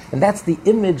yourself. And that's the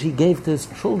image he gave to his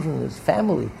children, his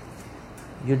family.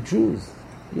 You're Jews.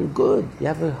 You're good. You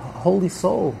have a holy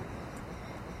soul.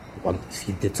 Well, if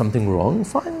you did something wrong,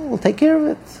 fine, we'll take care of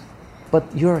it. But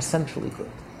you're essentially good.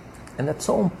 And that's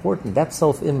so important. That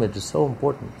self-image is so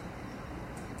important.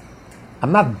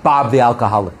 I'm not Bob the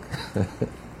alcoholic.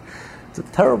 It's a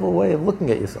terrible way of looking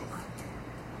at yourself.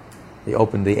 You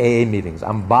open the AA meetings.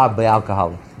 I'm Bob the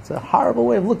alcoholic. It's a horrible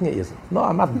way of looking at yourself. No,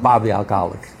 I'm not Bob the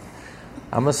alcoholic.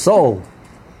 I'm a soul.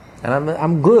 And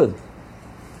I'm good.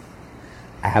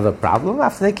 I have a problem, I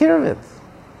have to take care of it.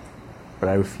 But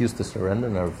I refuse to surrender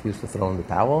and I refuse to throw in the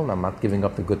towel and I'm not giving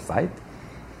up the good fight.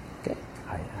 Okay,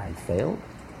 I failed.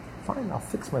 Fine, I'll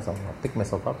fix myself. I'll pick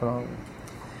myself up and I'll...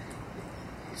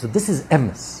 So this is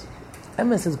emes.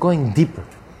 Emes is going deeper,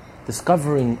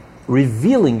 discovering,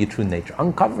 revealing your true nature,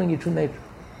 uncovering your true nature.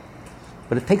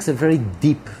 But it takes a very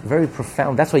deep, very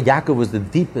profound... That's why Yaakov was the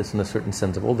deepest in a certain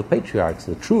sense of all the patriarchs,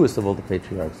 the truest of all the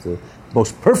patriarchs, the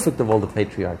most perfect of all the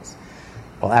patriarchs.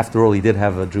 Well, after all, he did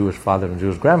have a Jewish father and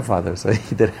Jewish grandfather, so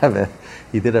he did have a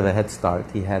head start.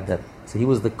 He had that. So he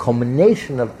was the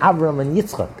culmination of Abraham and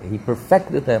Yitzchak. He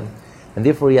perfected them, and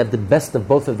therefore he had the best of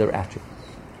both of their attributes.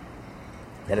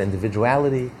 That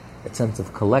individuality, that sense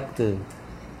of collective,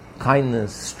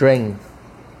 kindness, strength,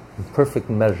 in perfect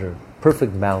measure,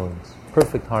 perfect balance,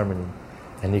 perfect harmony.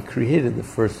 And he created the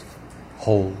first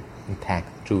whole,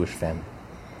 intact Jewish family.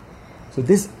 So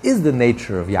this is the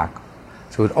nature of Yaakov.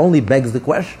 So it only begs the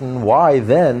question, why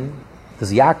then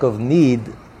does Yaakov need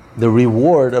the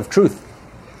reward of truth?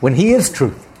 When he is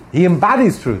truth, he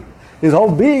embodies truth, his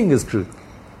whole being is truth.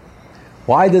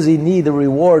 Why does he need the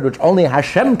reward which only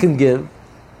Hashem can give?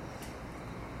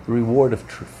 The reward of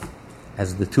truth.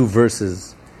 As the two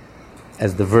verses,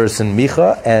 as the verse in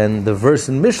Micha and the verse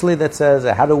in Mishlei that says,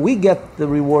 how do we get the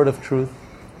reward of truth?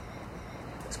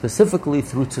 Specifically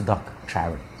through tzedakah,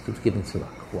 charity, through giving tzedakah.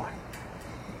 Why?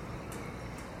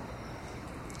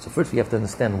 So first we have to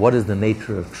understand what is the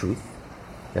nature of truth.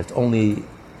 That's only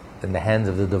in the hands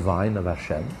of the divine, of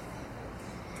Hashem.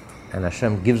 And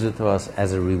Hashem gives it to us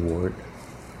as a reward.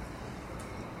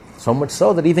 So much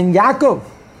so that even Yaakov,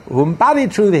 who embodied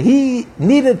truth, he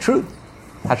needed truth.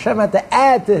 Hashem had to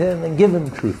add to him and give him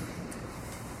truth.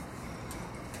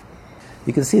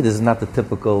 You can see this is not the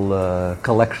typical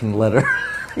collection letter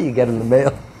you get in the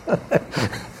mail.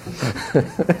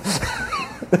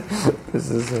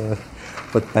 This is...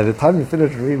 But by the time you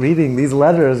finish reading these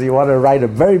letters, you want to write a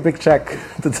very big check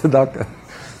to tzedakah.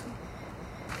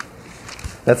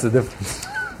 That's the difference.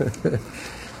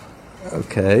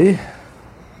 Okay.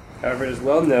 However, it is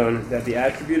well known that the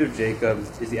attribute of Jacob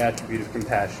is the attribute of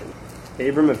compassion.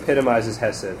 Abram epitomizes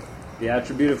Hesed, the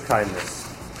attribute of kindness.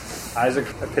 Isaac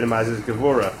epitomizes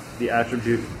Gevurah, the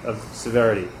attribute of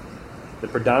severity. The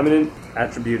predominant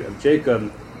attribute of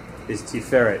Jacob is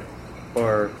Tiferet,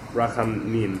 or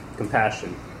Rachamim,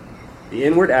 compassion. The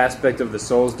inward aspect of the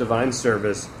soul's divine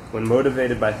service, when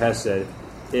motivated by Hesed,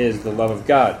 is the love of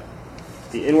God.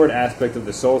 The inward aspect of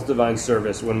the soul's divine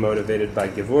service, when motivated by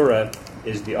Gevurah,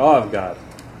 is the awe of God.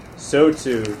 So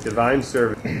too, divine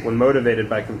service, when motivated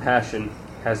by compassion,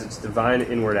 has its divine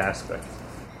inward aspect.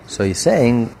 So he's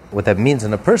saying, what that means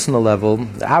on a personal level,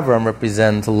 Avraham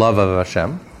represents love of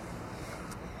Hashem.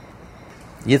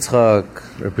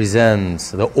 Yitzchak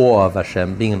represents the awe of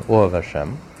Hashem, being in awe of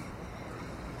Hashem,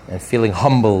 and feeling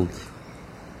humbled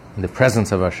in the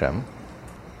presence of Hashem.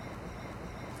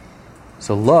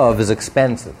 So love is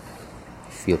expansive.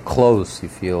 You feel close, you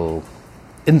feel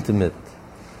intimate,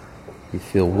 you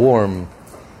feel warm.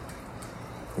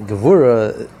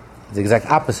 Gevurah, the exact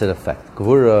opposite effect.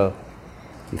 Gevurah,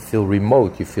 you feel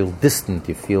remote, you feel distant,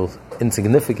 you feel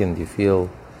insignificant, you feel...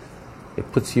 It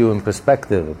puts you in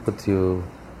perspective, it puts you,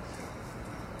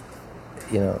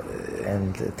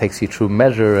 and it takes you through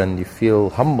measure and you feel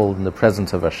humbled in the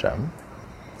presence of Hashem.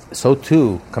 So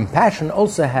too, compassion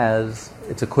also has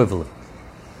its equivalent.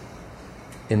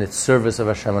 in its service of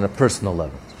Hashem on a personal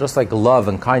level. Just like love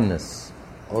and kindness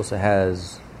also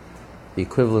has the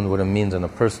equivalent of what it means on a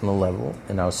personal level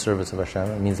in our service of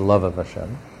Hashem. It means love of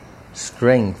Hashem.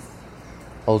 Strength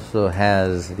also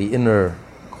has the inner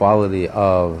quality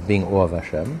of being awe of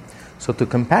Hashem. So to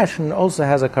compassion also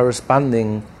has a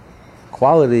corresponding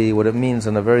quality, what it means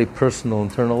on a very personal,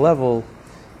 internal level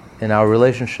in our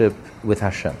relationship with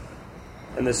Hashem.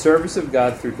 And the service of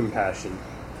God through compassion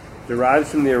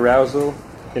derives from the arousal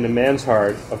in a man's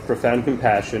heart of profound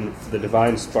compassion for the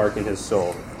divine spark in his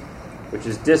soul, which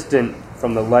is distant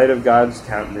from the light of God's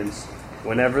countenance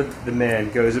whenever the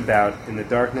man goes about in the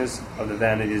darkness of the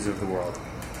vanities of the world.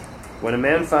 When a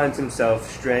man finds himself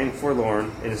straying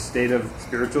forlorn in a state of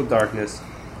spiritual darkness,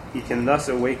 he can thus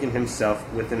awaken himself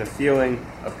within a feeling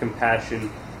of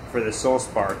compassion for the soul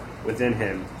spark within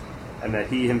him, and that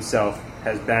he himself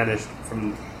has banished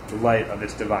from the light of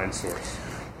its divine source.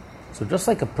 So just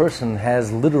like a person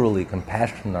has literally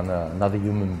compassion on another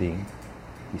human being,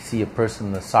 you see a person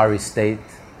in a sorry state,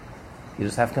 you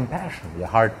just have compassion. Your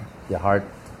heart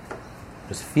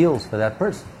just feels for that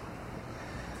person.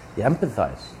 You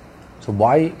empathize. So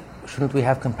why shouldn't we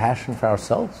have compassion for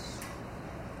ourselves?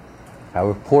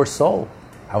 Our poor soul,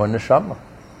 our neshama.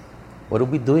 What are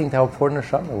we doing to our poor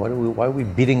neshama? Why are we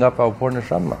beating up our poor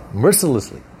neshama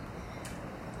mercilessly?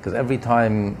 Because every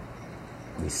time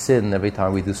we sin, every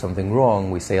time we do something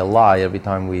wrong, we say a lie, every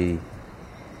time we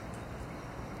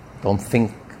don't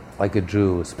think like a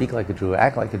Jew, speak like a Jew,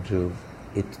 act like a Jew,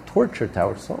 it's torture to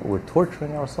our soul. We're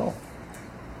torturing our soul.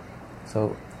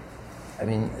 So, I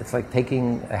mean, it's like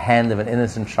taking a hand of an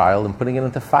innocent child and putting it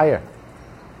into fire.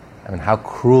 I mean, how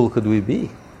cruel could we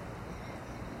be?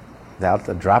 Without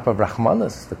a drop of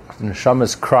Rahmanas, the neshama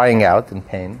is crying out in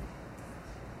pain,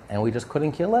 and we just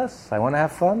couldn't care less. I want to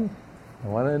have fun. I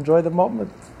want to enjoy the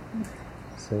moment.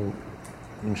 So,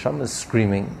 neshama is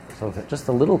screaming. So, just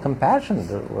a little compassion.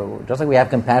 Just like we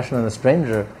have compassion on a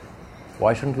stranger,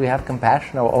 why shouldn't we have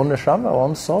compassion on our own neshama, our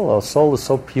own soul? Our soul is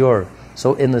so pure,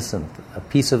 so innocent, a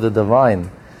piece of the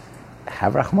divine.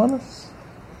 Have Rahmanas.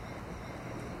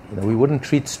 We wouldn't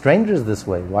treat strangers this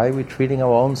way. Why are we treating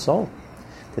our own soul?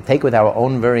 To take with our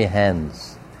own very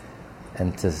hands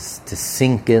and to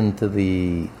sink into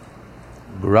the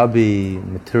grubby,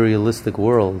 materialistic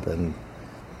world, and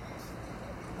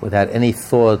without any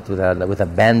thought, with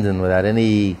abandon, without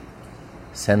any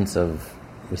sense of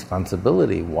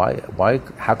responsibility. Why?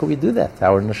 How could we do that to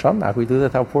our neshama? How could we do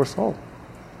that to our poor soul?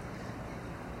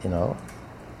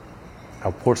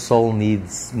 Our poor soul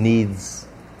needs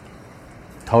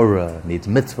Torah, needs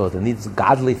mitzvot, it needs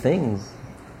godly things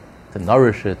to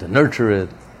nourish it, to nurture it,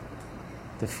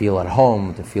 to feel at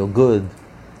home, to feel good.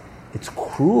 It's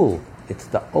cruel. It's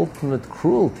the ultimate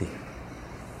cruelty.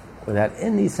 Without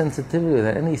any sensitivity,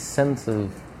 without any sense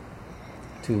of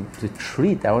to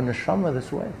treat our neshama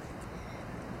this way.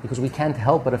 Because we can't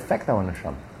help but affect our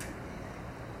neshama.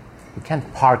 We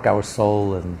can't park our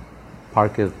soul and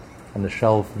park it on the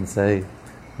shelf and say,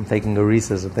 I'm taking a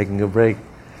recess, I'm taking a break,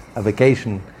 a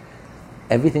vacation.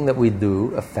 Everything that we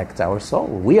do affects our soul.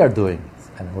 We are doing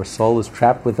it. And our soul is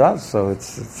trapped with us, so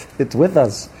it's with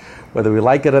us, whether we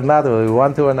like it or not, whether we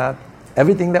want to or not.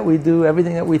 Everything that we do,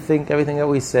 everything that we think, everything that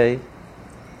we say,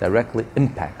 directly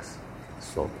impacts the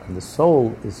soul. And the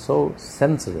soul is so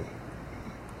sensitive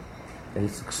that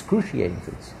it's excruciating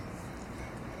to us.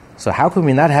 So how can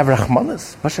we not have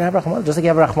Rahmanas? What should have Rahmanas? Just like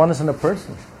you have Rahmanas in a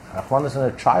person. Rahmanas in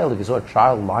a child. If you saw a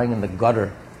child lying in the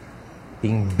gutter,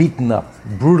 being beaten up,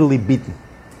 brutally beaten,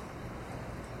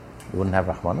 you wouldn't have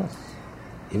Rahmanas.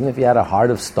 Even if you had a heart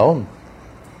of stone,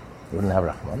 you wouldn't have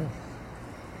Rahmanas.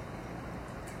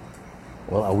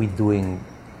 Well, are we doing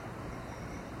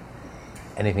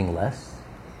anything less?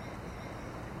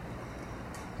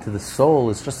 To the soul,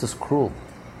 it's just as cruel.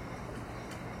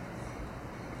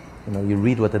 You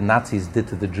read what the Nazis did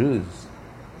to the Jews.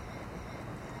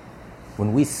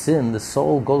 When we sin, the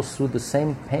soul goes through the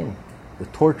same pain. The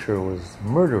torture was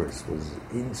murderous, was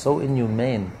so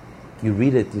inhumane. You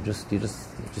read it,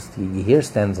 your hair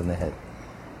stands on the head.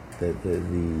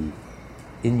 The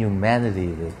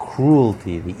inhumanity, the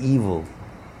cruelty, the evil.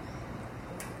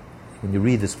 When you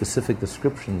read the specific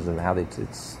descriptions of how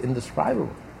it's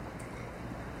indescribable.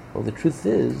 Well, the truth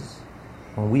is,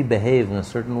 when we behave in a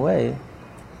certain way,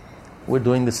 we're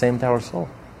doing the same to our soul.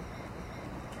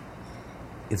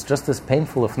 It's just as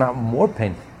painful, if not more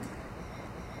painful.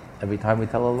 Every time we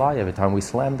tell a lie, every time we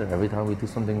slander, every time we do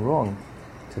something wrong,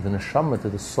 to the neshama, to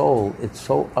the soul, it's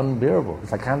so unbearable.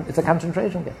 It's a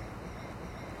concentration camp.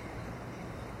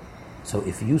 So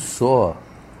if you saw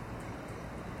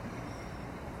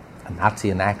a Nazi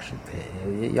in action,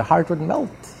 your heart would melt.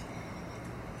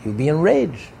 You'd be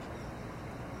enraged.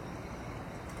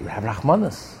 You have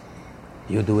Rahmanas.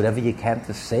 You do whatever you can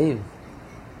to save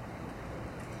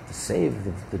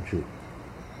the Jew.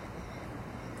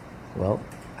 Well,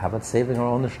 how about saving our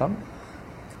own neshama?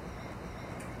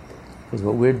 Because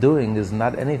what we're doing is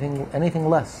not anything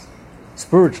less.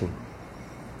 Spiritually,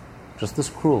 just as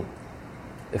cruel,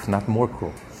 if not more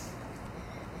cruel.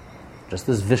 Just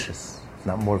as vicious, if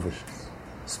not more vicious.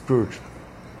 Spiritually.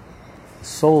 The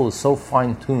soul is so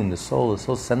fine-tuned, the soul is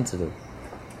so sensitive.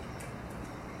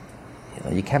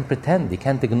 You can't pretend, you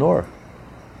can't ignore.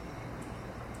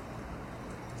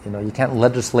 You can't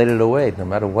legislate it away, no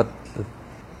matter what.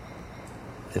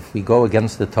 If we go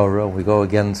against the Torah, we go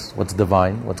against what's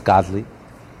divine, what's godly,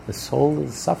 the soul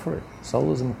is suffering, the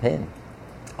soul is in pain.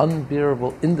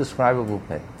 Unbearable, indescribable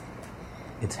pain.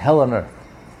 It's hell on earth.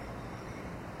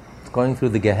 It's going through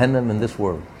the Gehenna in this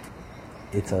world.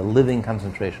 It's a living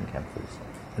concentration camp for the soul.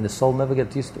 And the soul never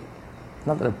gets used to it. It's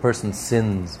not that a person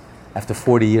sins, after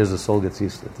 40 years the soul gets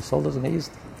used to it. The soul doesn't get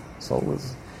used to it. The soul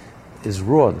is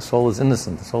raw, the soul is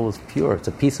innocent, the soul is pure. It's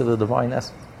a piece of the divine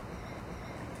essence.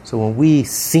 So when we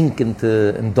sink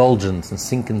into indulgence and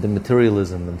sink into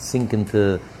materialism and sink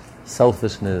into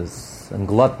selfishness and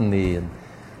gluttony, and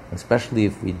especially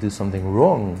if we do something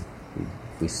wrong,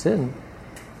 if we sin,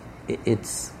 you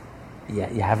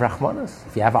have Rahmanas.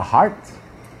 If you have a heart,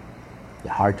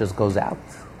 your heart just goes out.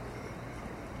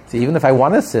 So even if I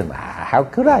want to sin, how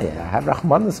could I? I have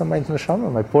Rahmanas on my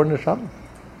neshama, my poor neshama.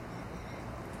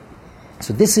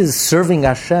 So this is serving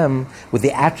Hashem with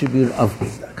the attribute of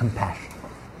compassion.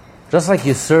 Just like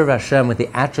you serve Hashem with the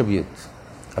attribute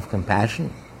of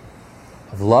compassion,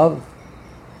 of love,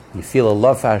 you feel a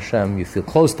love for Hashem, you feel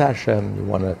close to Hashem, you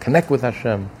want to connect with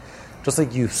Hashem. Just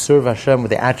like you serve Hashem with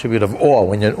the attribute of awe.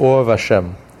 When you're in awe of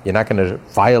Hashem, you're not going to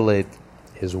violate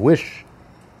His wish.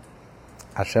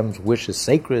 Hashem's wish is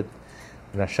sacred.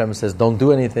 When Hashem says, don't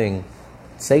do anything,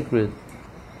 it's sacred.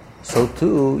 So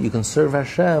too, you can serve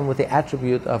Hashem with the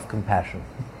attribute of compassion.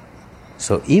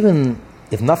 So even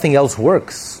if nothing else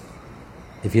works,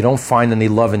 if you don't find any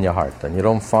love in your heart, and you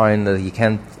don't find that you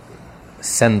can't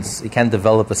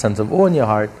develop a sense of awe in your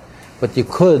heart, but you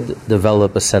could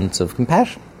develop a sense of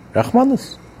compassion,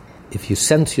 Rahmanas. If you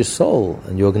sense your soul,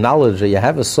 and you acknowledge that you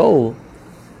have a soul,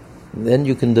 then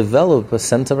you can develop a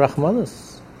sense of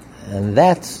Rahmanas. And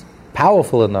that's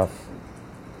powerful enough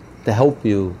to help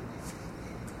you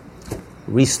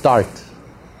restart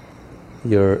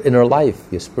your inner life,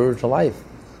 your spiritual life,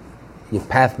 your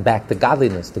path back to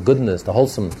godliness, to goodness, to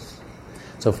wholesomeness.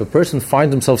 So if a person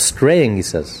finds himself straying, he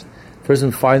says, a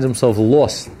person finds himself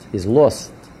lost, he's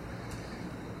lost.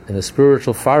 In a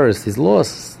spiritual forest, he's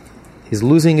lost. He's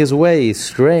losing his way, he's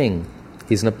straying.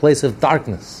 He's in a place of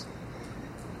darkness.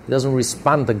 He doesn't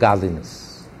respond to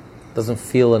godliness. Doesn't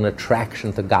feel an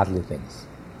attraction to godly things.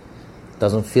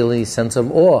 Doesn't feel any sense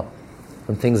of awe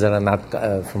from things that are not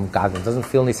from godly. Doesn't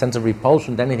feel any sense of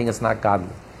repulsion to anything that's not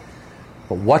godly.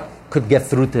 But what could get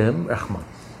through to him? Rahman.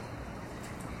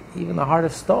 Even a heart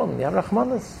of stone, you have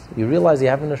Rahmanas. You realize you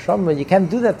have a neshama, you can't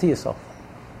do that to yourself.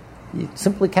 You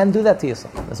simply can't do that to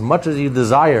yourself. As much as you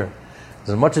desire,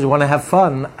 as much as you want to have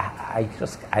fun, I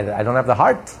don't have the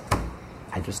heart.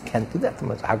 I just can't do that to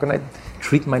myself. How can I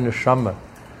treat my neshama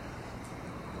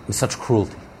with such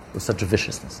cruelty, with such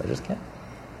viciousness? I just can't.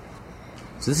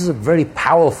 So this is a very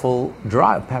powerful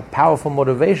drive, powerful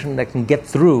motivation that can get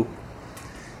through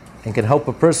and can help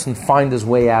a person find his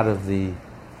way out of the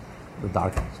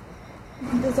darkness.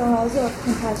 The arousal of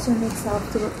compassion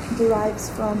itself derives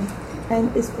from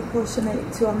and is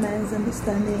proportionate to a man's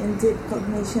understanding and deep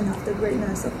cognition of the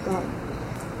greatness of God.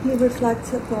 He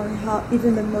reflects upon how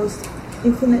even the most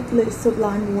infinitely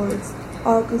sublime words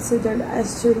are considered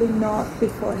as surely not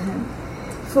before him.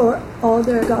 For all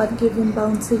their God-given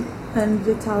bounty and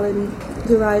vitality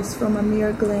derives from a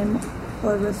mere gleam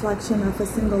or reflection of a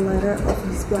single letter of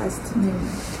his blessed name.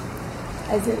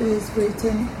 As it is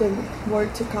written, the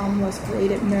word to come was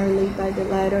created merely by the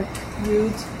letter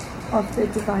Yud of the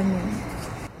divine name.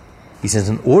 He says,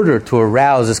 in order to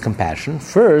arouse this compassion,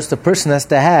 first a person has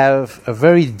to have a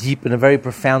very deep and a very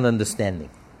profound understanding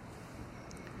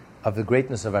of the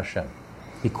greatness of Hashem.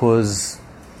 Because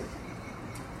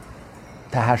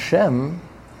to Hashem,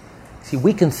 see,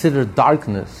 we consider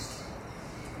darkness,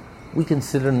 we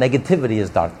consider negativity as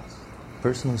darkness. A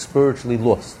person who's spiritually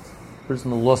lost. A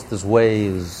person who lost his way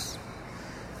is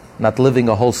not living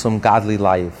a wholesome, godly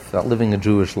life, not living a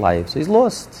Jewish life. So he's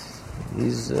lost.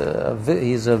 He's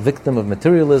a victim of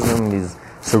materialism. He's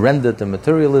surrendered to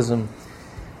materialism.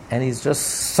 And he's just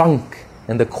sunk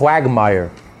in the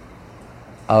quagmire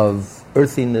of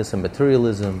earthiness and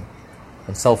materialism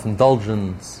and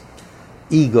self-indulgence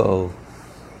ego,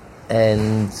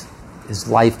 and his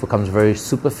life becomes very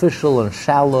superficial and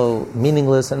shallow,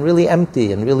 meaningless, and really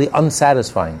empty and really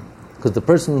unsatisfying. Because the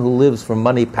person who lives for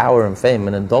money, power, and fame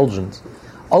and indulgence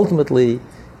ultimately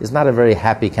is not a very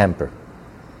happy camper,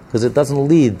 because it doesn't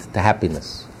lead to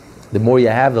happiness. The more you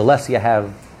have, the less you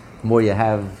have. The more you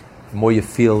have, the more you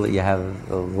feel that you have,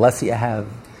 the less you have.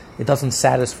 It doesn't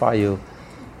satisfy you.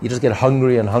 You just get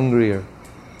hungrier and hungrier.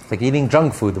 It's like eating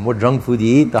junk food. The more junk food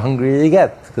you eat, the hungrier you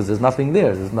get, because there's nothing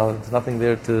there. There's nothing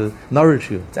there to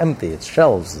nourish you. It's empty. It's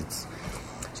shelves.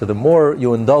 So the more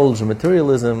you indulge in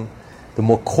materialism, the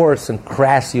more coarse and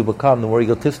crass you become, the more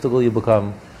egotistical you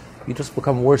become. You just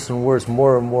become worse and worse,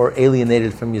 more and more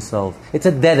alienated from yourself. It's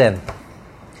a dead end.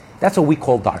 That's what we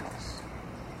call darkness.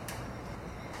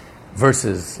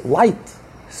 Versus light,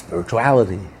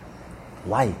 spirituality,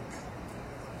 light,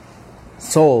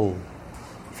 soul.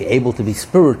 If you're able to be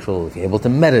spiritual, if you're able to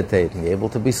meditate, and you're able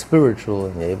to be spiritual,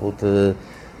 and you're able to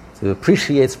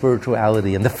appreciate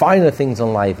spirituality and the finer things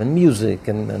in life, and music,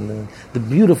 and the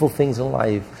beautiful things in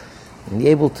life, and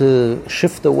you're able to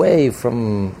shift away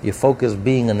from your focus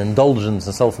being on indulgence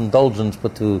and self-indulgence,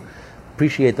 but to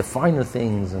appreciate the finer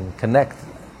things and connect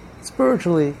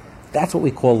spiritually, that's what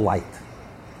we call light.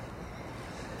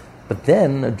 But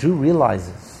then a Jew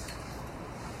realizes,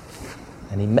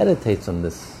 and he meditates on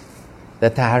this,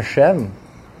 that to Hashem,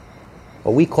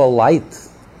 what we call light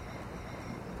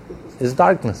is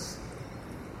darkness.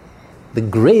 The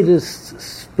greatest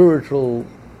spiritual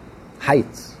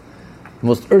heights, the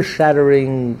most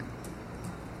earth-shattering,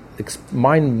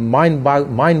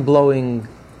 mind-blowing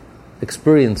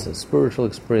experiences, spiritual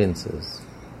experiences,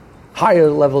 higher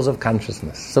levels of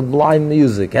consciousness, sublime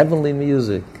music, heavenly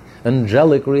music,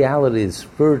 angelic realities,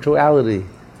 spirituality,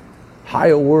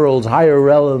 higher worlds, higher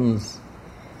realms.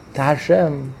 To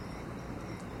Hashem,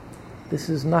 this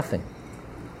is nothing.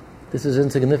 This is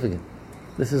insignificant.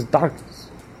 This is darkness.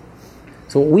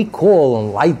 So what we call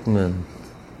enlightenment,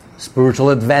 spiritual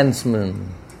advancement,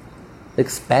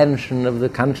 expansion of the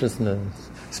consciousness,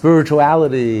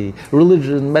 spirituality,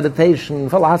 religion, meditation,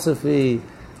 philosophy,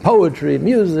 poetry,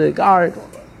 music, art,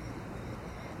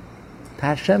 to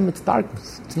Hashem it's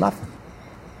darkness. It's nothing.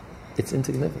 It's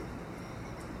insignificant.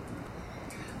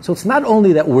 So it's not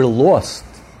only that we're lost,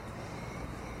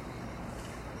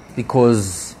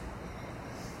 because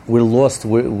we're lost,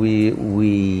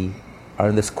 we are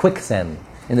in this quicksand,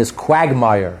 in this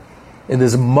quagmire, in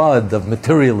this mud of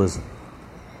materialism.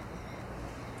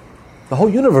 The whole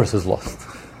universe is lost.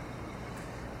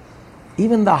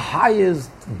 Even the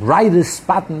highest, brightest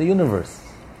spot in the universe,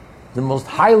 the most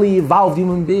highly evolved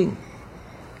human being,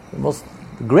 the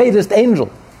greatest angel,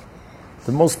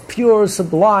 the most pure,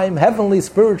 sublime, heavenly,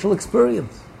 spiritual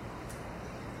experience,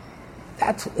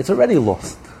 it's already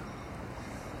lost.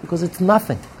 Because it's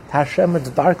nothing. To Hashem, it's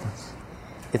darkness.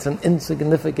 It's an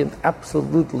insignificant,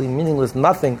 absolutely meaningless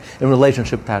nothing in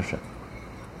relationship to Hashem.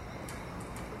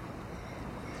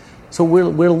 So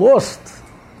we're lost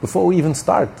before we even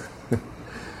start.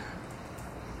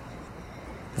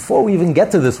 Before we even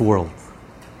get to this world.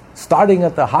 Starting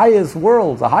at the highest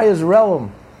world, the highest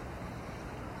realm,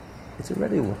 it's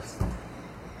already lost.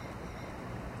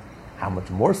 How much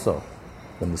more so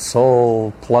when the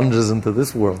soul plunges into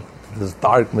this world, this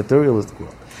dark materialistic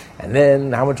world. And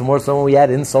then how much more so when we add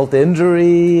insult to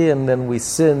injury, and then we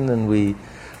sin and we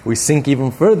sink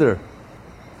even further.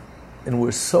 And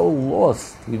we're so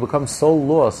lost, we become so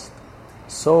lost,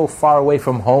 so far away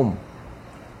from home,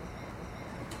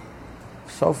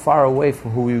 so far away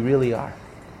from who we really are.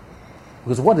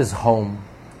 Because what is home?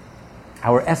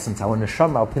 Our essence, our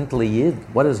neshama, our pintele yid,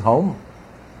 what is home?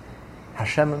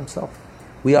 Hashem Himself.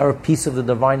 We are a piece of the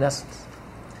divine essence.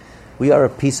 We are a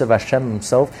piece of Hashem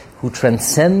Himself, who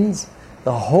transcends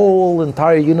the whole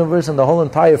entire universe and the whole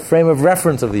entire frame of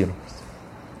reference of the universe.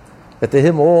 That to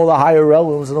Him all the higher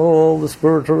realms and all the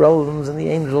spiritual realms and the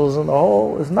angels and the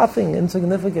whole is nothing,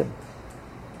 insignificant.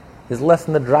 It's less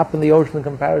than a drop in the ocean in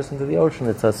comparison to the ocean.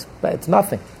 It's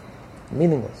nothing,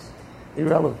 meaningless,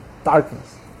 irrelevant,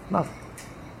 darkness, nothing.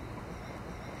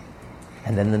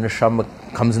 And then the neshama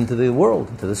comes into the world,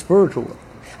 into the spiritual world.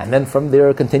 And then from there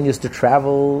it continues to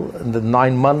travel in the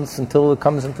 9 months until it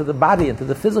comes into the body, into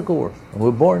the physical world. And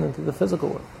we're born into the physical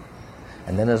world.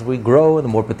 And then as we grow, the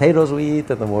more potatoes we eat,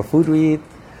 and the more food we eat,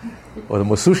 or the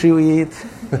more sushi we eat,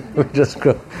 we just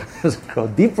grow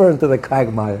deeper into the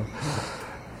quagmire.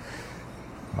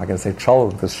 I'm not going to say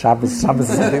chol, because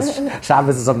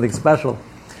Shabbos is something special.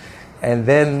 And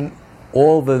then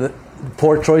all the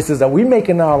poor choices that we make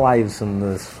in our lives, and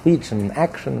the speech and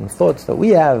action and thoughts that we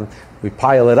have, we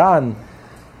pile it on.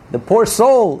 The poor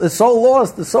soul is so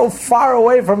lost, is so far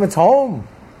away from its home.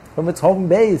 from its home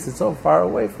base. It's so far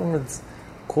away from its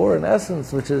core and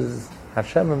essence, which is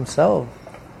Hashem Himself.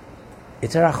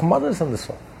 It's a rachmanis on the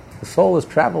soul. The soul has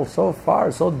traveled so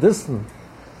far, so distant,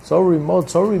 so remote,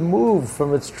 so removed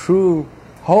from its true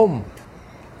home,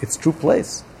 its true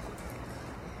place.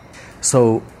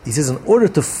 So he says, in order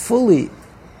to fully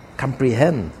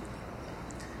comprehend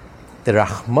the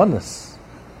rachmanis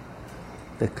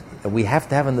that we have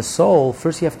to have in the soul,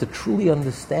 first you have to truly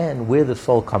understand where the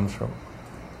soul comes from,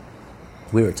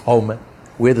 where it's home at,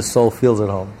 where the soul feels at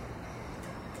home,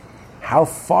 how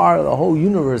far the whole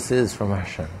universe is from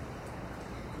Hashem.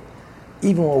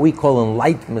 Even what we call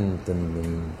enlightenment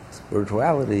and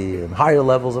spirituality and higher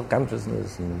levels of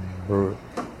consciousness and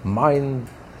mind-blowing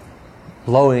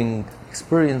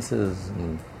experiences,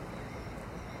 and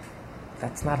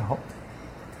that's not home.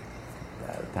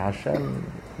 To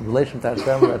Hashem, in relation to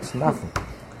Hashem, that's nothing.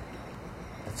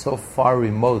 It's so far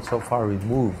remote, so far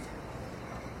removed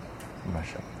from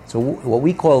Hashem. So what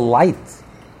we call light,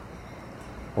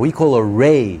 what we call a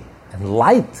ray and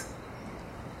light,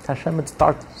 to Hashem it's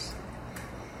darkness.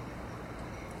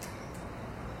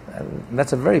 And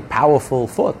that's a very powerful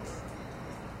thought.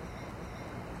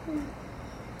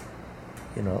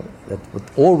 You know, that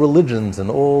with all religions and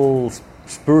all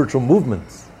spiritual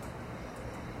movements,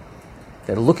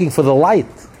 they're looking for the light.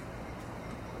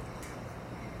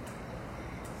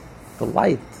 The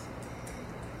light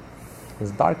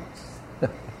is darkness.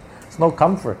 It's no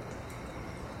comfort.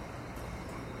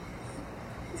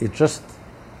 It just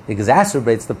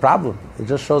exacerbates the problem. It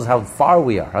just shows how far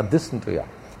we are, how distant we are.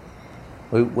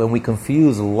 When we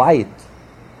confuse light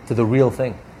to the real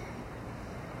thing.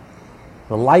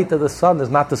 The light of the sun is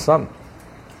not the sun.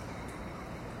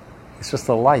 It's just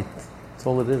a light. That's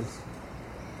all it is.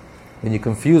 When you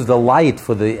confuse the light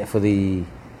for the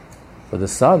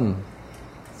sun,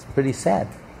 it's pretty sad.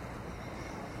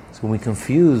 So when we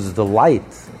confuse the light,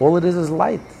 all it is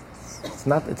light. It's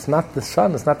not the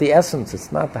sun. It's not the essence.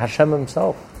 It's not Hashem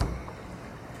Himself.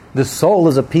 The soul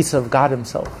is a piece of God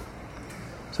Himself.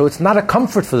 So it's not a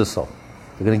comfort for the soul.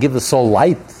 You're going to give the soul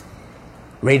light,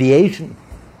 radiation,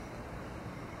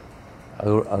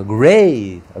 a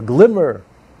ray, a glimmer,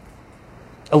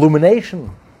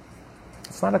 illumination.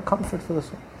 It's not a comfort for the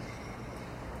soul.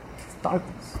 It's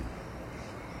darkness.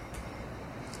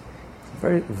 It's a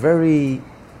very, very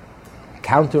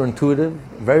counterintuitive,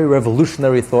 very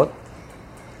revolutionary thought,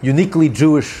 uniquely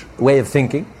Jewish way of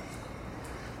thinking.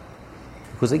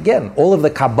 Because again, all of the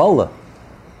Kabbalah,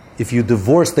 if you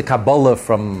divorce the Kabbalah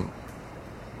from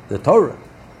the Torah,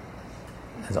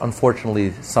 as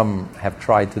unfortunately some have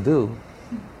tried to do,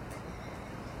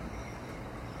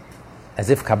 as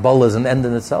if Kabbalah is an end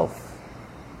in itself.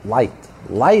 Light.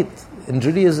 Light in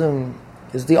Judaism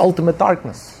is the ultimate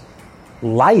darkness.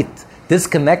 Light,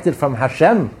 disconnected from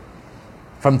Hashem,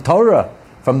 from Torah,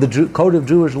 from the code of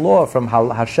Jewish law, from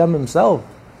Hashem Himself,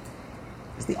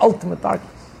 is the ultimate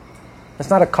darkness.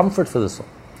 That's not a comfort for the soul.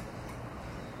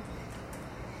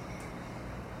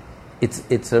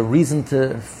 It's a reason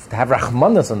to have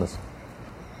rachmanas on the soul.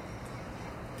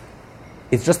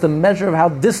 It's just a measure of how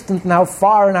distant and how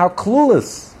far and how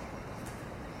clueless,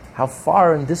 how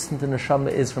far and distant the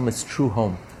neshama is from its true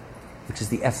home, which is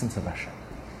the essence of Hashem.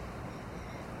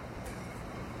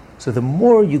 So the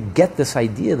more you get this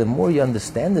idea, the more you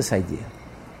understand this idea,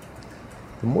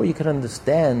 the more you can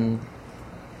understand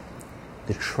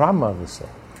the trauma of the soul.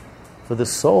 For the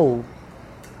soul,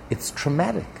 it's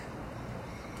traumatic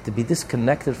to be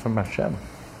disconnected from Hashem.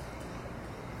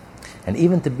 And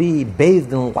even to be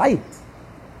bathed in light.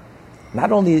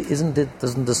 Not only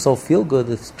doesn't the soul feel good,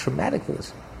 it's traumatic for the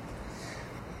soul.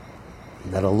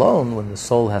 Let alone when the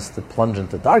soul has to plunge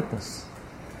into darkness.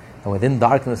 And within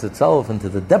darkness itself, into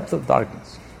the depth of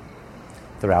darkness.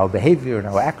 Through our behavior and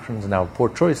our actions and our poor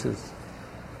choices.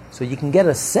 So you can get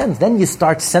a sense, then you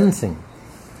start sensing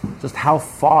just how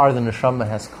far the neshama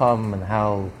has come and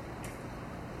how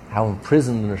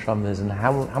imprisoned the neshama is and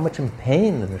how much in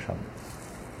pain the neshama is.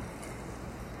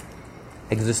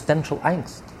 Existential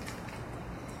angst.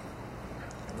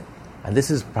 And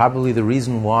this is probably the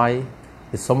reason why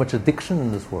there's so much addiction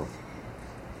in this world.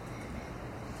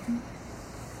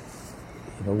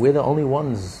 You know, we're the only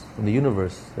ones in the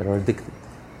universe that are addicted.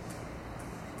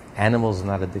 Animals are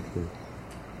not addicted.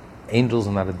 Angels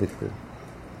are not addicted.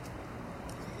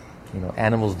 You know,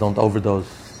 animals don't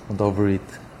overdose, don't overeat.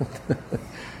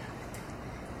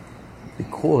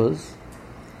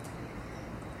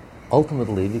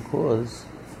 Ultimately because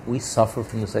we suffer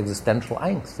from this existential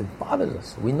angst. It bothers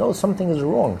us. We know something is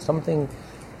wrong.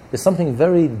 There's something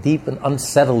very deep and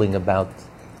unsettling about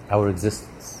our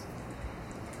existence.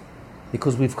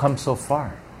 Because we've come so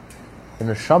far.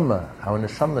 the neshama, our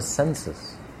neshama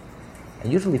senses.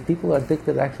 And usually people are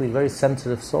addicted to actually very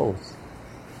sensitive souls.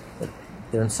 But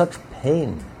they're in such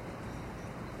pain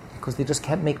because they just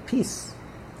can't make peace.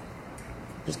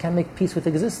 They just can't make peace with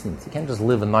existence. You can't just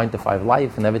live a 9-to-5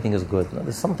 life and everything is good. No,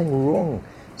 there's something wrong,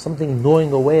 something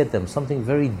gnawing away at them, something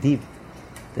very deep.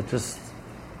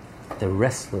 They're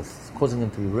restless. It's causing them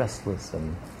to be restless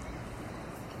and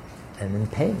in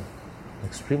pain,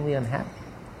 extremely unhappy.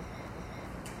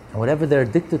 And whatever they're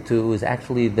addicted to is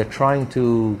actually, they're trying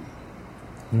to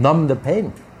numb the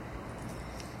pain.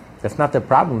 That's not their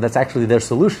problem, that's actually their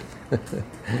solution.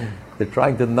 They're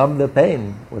trying to numb the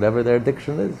pain, whatever their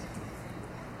addiction is.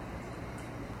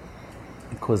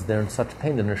 Because they're in such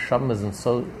pain, the neshama is in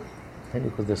so pain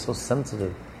because they're so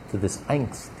sensitive to this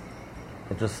angst.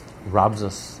 It just robs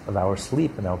us of our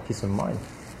sleep and our peace of mind.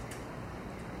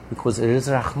 Because it is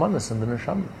Rahmanas in the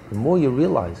neshama. The more you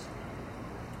realize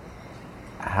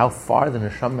how far the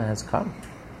neshama has come,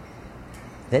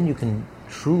 then you can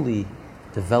truly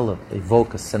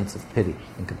evoke a sense of pity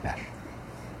and compassion.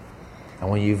 And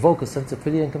when you evoke a sense of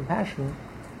pity and compassion,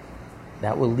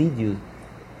 that will lead you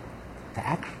to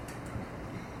action.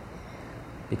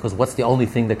 Because what's the only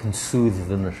thing that can soothe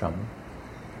the neshama?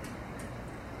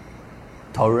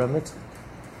 Torah mitzvah.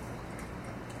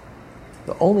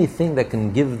 The only thing that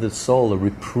can give the soul a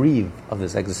reprieve of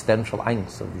this existential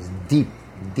angst, of this deep,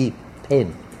 deep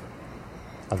pain,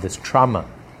 of this trauma,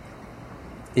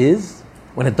 is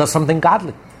when it does something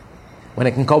godly, when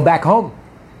it can go back home,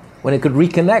 when it could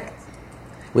reconnect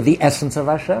with the essence of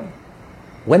Hashem.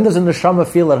 When does the neshama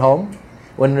feel at home?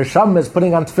 When the neshama is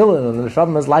putting on tefillin, when the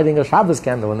neshama is lighting a Shabbos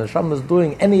candle, when the neshama is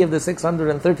doing any of the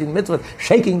 613 mitzvot,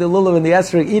 shaking the lulav and the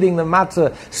esrog, eating the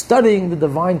matzah, studying the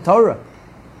divine Torah.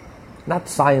 Not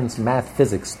science, math,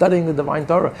 physics, studying the divine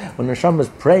Torah. When the neshama is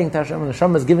praying to Hashem, when the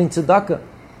neshama is giving tzedakah,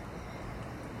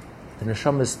 the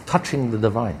neshama is touching the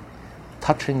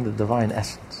divine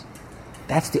essence.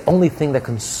 That's the only thing that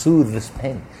can soothe this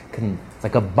pain. It's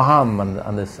like a balm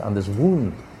on this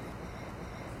wound.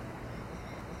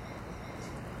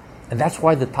 And that's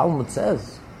why the Talmud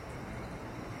says,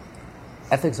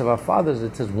 Ethics of Our Fathers,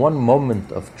 it says one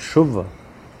moment of tshuva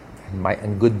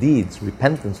and good deeds,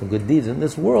 repentance and good deeds in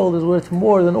this world is worth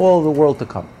more than all the world to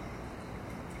come.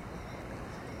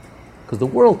 Because the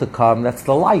world to come, that's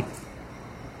the light.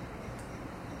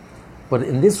 But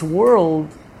in this world,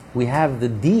 we have the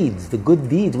deeds, the good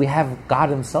deeds. We have God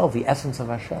Himself, the essence of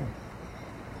Hashem.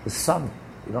 The sun.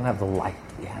 We don't have the light.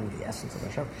 We have the essence of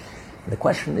Hashem. And the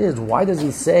question is, why does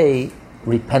He say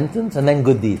repentance and then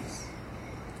good deeds?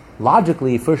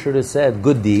 Logically, He first should have said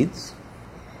good deeds,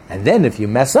 and then if you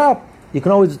mess up, you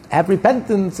can always have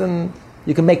repentance and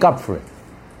you can make up for it.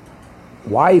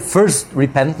 Why first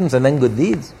repentance and then good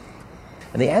deeds?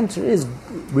 And the answer is,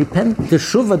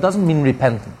 teshuvah doesn't mean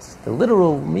repentance. The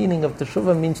literal meaning of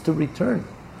teshuvah means to return.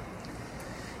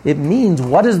 It means,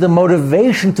 what is the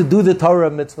motivation to do the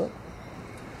Torah mitzvah?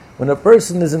 When a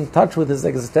person is in touch with his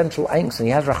existential angst and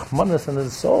he has Rahmanas in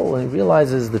his soul and he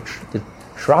realizes the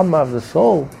trauma of the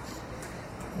soul,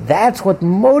 that's what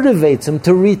motivates him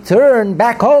to return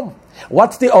back home.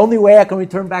 What's the only way I can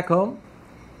return back home?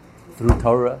 Through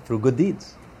Torah, through good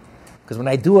deeds. Because when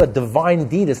I do a divine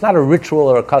deed, it's not a ritual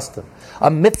or a custom. A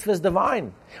mitzvah is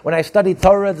divine. When I study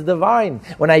Torah, it's divine.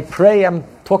 When I pray, I'm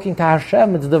talking to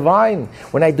Hashem, it's divine.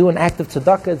 When I do an act of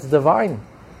tzedakah, it's divine.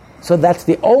 So that's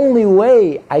the only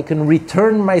way I can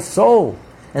return my soul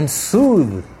and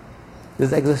soothe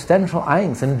this existential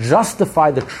angst and justify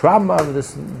the trauma of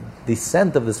this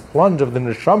descent, of this plunge of the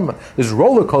neshama, this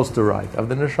roller coaster ride of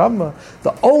the neshama.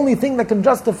 The only thing that can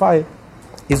justify it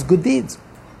is good deeds.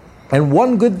 And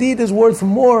one good deed is worth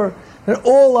more than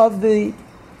all of the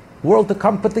world to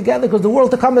come put together, because the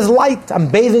world to come is light. I'm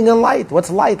bathing in light. What's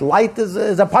light? Light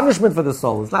is a punishment for the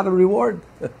soul. It's not a reward.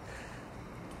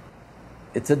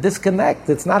 It's a disconnect.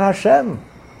 It's not Hashem.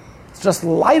 It's just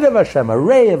light of Hashem, a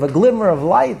ray of a glimmer of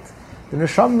light. The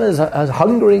neshama is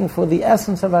hungering for the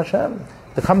essence of Hashem,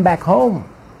 to come back home.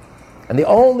 And the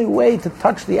only way to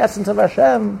touch the essence of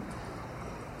Hashem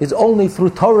is only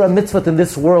through Torah mitzvot in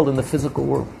this world, in the physical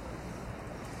world.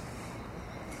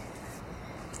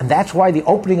 And that's why the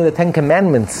opening of the Ten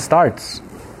Commandments starts,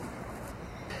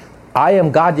 I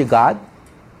am God, your God,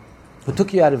 who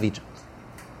took you out of Egypt.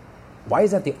 Why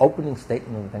is that the opening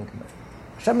statement of the Ten Commandments?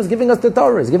 Hashem is giving us the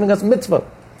Torah, He's giving us mitzvah.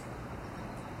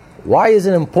 Why is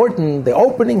it important, the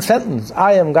opening sentence,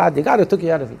 I am God, your God, who took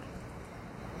you out of Egypt?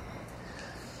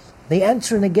 The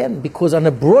answer, and again, because on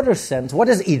a broader sense, what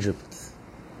is Egypt?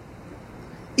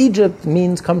 Egypt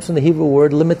comes from the Hebrew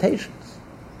word limitations.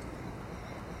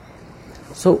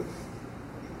 So,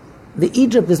 the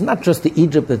Egypt is not just the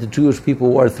Egypt that the Jewish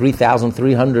people were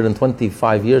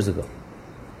 3,325 years ago.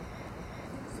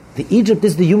 The Egypt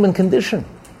is the human condition.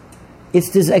 It's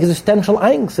this existential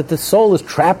angst that the soul is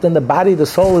trapped in the body, the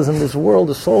soul is in this world,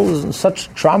 the soul is in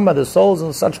such trauma, the soul is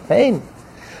in such pain.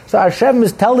 So Hashem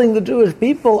is telling the Jewish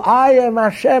people, I am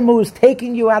Hashem who is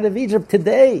taking you out of Egypt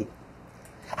today.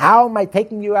 How am I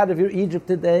taking you out of your Egypt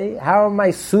today? How am I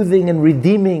soothing and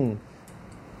redeeming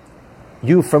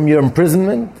you from your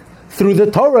imprisonment? Through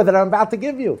the Torah that I'm about to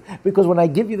give you. Because when I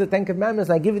give you the Ten Commandments,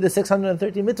 and I give you the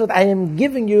 630 mitzvot, I am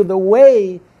giving you the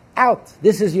way out.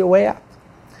 This is your way out.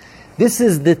 This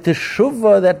is the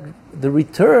teshuvah, that the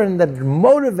return that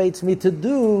motivates me to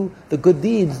do the good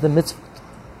deeds, the mitzvot.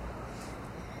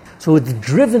 So it's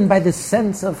driven by this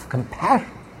sense of compassion.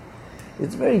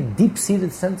 It's a very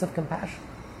deep-seated sense of compassion.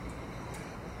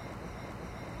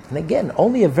 And again,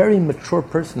 only a very mature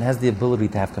person has the ability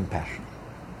to have compassion.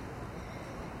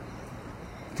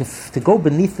 To go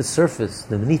beneath the surface,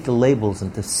 beneath the labels,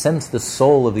 and to sense the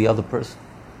soul of the other person.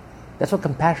 That's what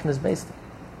compassion is based on.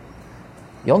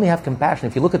 You only have compassion.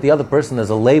 If you look at the other person as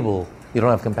a label, you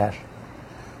don't have compassion.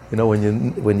 You know,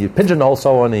 when you pigeonhole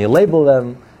someone and you label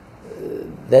them,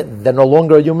 they're no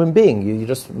longer a human being. You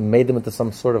just made them into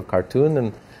some sort of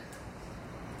cartoon.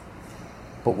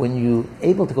 But when you're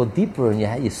able to go deeper and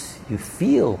you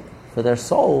feel for their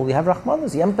soul, you have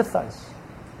Rahmanas, you empathize.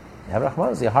 You have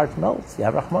Rahmanas, your heart melts, you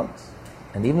have Rahmanas.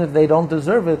 And even if they don't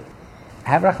deserve it,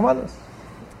 have Rahmanas.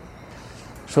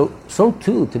 So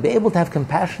too, to be able to have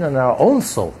compassion on our own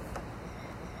soul,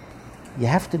 you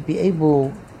have to be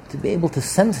able to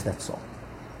sense that soul.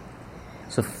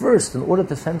 So first, in order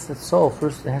to sense that soul,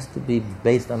 first it has to be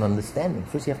based on understanding.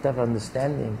 First you have to have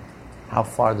understanding how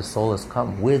far the soul has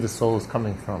come, where the soul is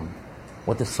coming from,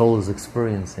 what the soul is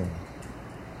experiencing,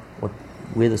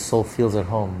 where the soul feels at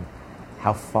home,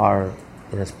 how far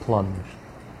it has plunged.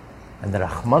 And the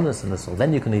Rahmanas in the soul.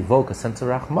 Then you can evoke a sense of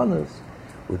Rahmanas,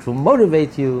 which will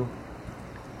motivate you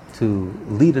to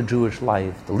lead a Jewish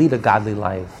life, to lead a godly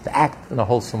life, to act in a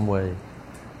wholesome way,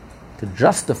 to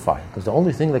justify, because the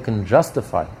only thing that can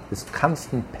justify this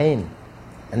constant pain,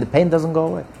 and the pain doesn't go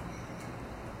away.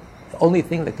 The only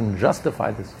thing that can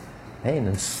justify this pain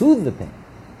and soothe the pain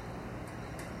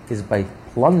is by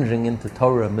plunging into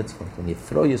Torah mitzvah, when you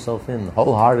throw yourself in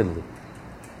wholeheartedly.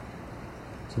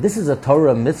 So this is a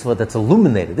Torah mitzvah that's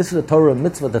illuminated. This is a Torah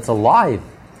mitzvah that's alive.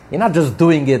 You're not just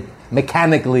doing it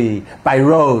mechanically, by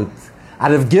rote,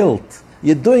 out of guilt.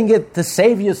 You're doing it to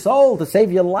save your soul, to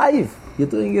save your life. You're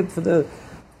doing it for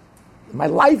my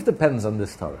life depends on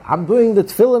this Torah. I'm doing the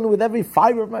tefillin with every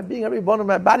fiber of my being, every bone of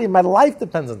my body. My life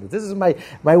depends on this. This is my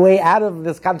way out of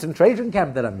this concentration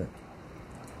camp that I'm in.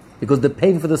 Because the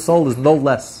pain for the soul is no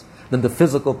less than the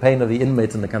physical pain of the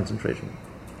inmates in the concentration camp,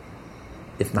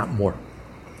 if not more.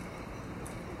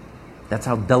 That's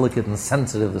how delicate and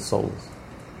sensitive the soul is.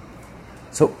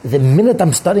 So the minute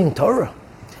I'm studying Torah,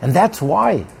 and that's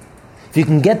why, if you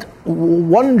can get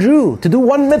one Jew to do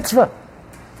one mitzvah.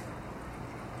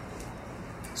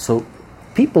 So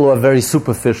people who are very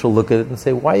superficial look at it and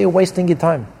say, why are you wasting your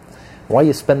time? Why are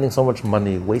you spending so much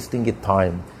money, wasting your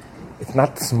time? It's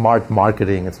not smart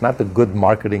marketing. It's not a good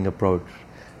marketing approach.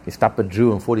 You stop a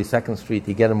Jew on 42nd Street,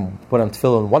 you get him put on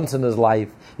tefillin once in his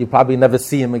life, you probably never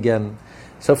see him again.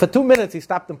 So for 2 minutes, he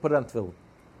stopped and put on tefillin.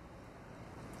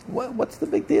 What's the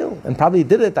big deal? And probably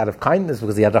did it out of kindness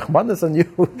because he had Rahmanas on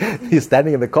you. He's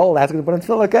standing in the cold asking to put on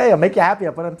tefillin. Okay, I'll make you happy,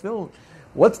 I'll put on tefillin.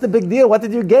 What's the big deal? What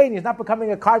did you gain? He's not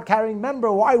becoming a card-carrying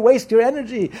member. Why waste your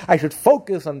energy? I should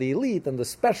focus on the elite and the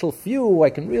special few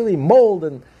I can really mold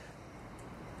and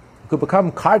could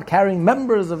become card-carrying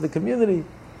members of the community.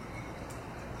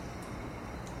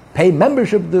 Pay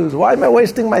membership dues. Why am I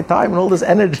wasting my time and all this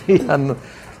energy on...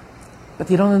 But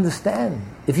you don't understand.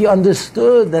 If you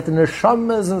understood that the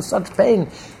neshama is in such pain,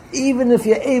 even if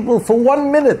you're able for 1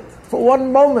 minute, for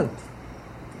 1 moment,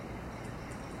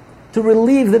 to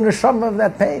relieve the neshama of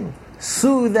that pain,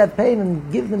 soothe that pain,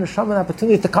 and give the neshama an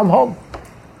opportunity to come home.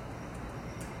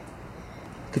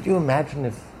 Could you imagine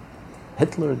if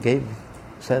Hitler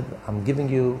said, I'm giving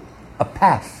you a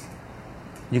pass.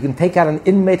 You can take out an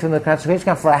inmate from the concentration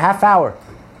camp for a half hour.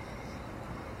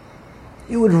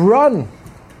 You would run.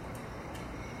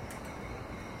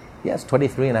 Yes,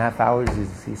 23 and a half hours,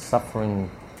 he's suffering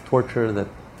torture that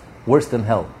worse than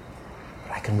hell.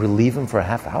 But I can relieve him for a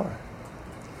half hour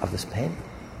of this pain.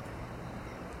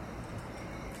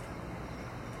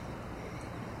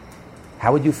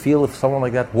 How would you feel if someone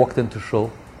like that walked into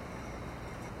shul?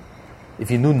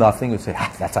 If you knew nothing, you'd say,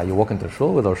 that's how you walk into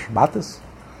shul with those Shabbatis?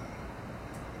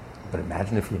 But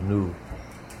imagine if you knew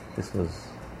this was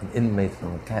an inmate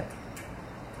from a camp.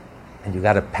 and you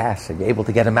got to pass, and you're able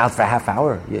to get him out for a half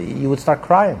hour, you would start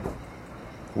crying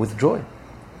with joy.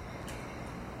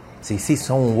 So you see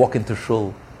someone walk into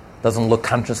shul, doesn't look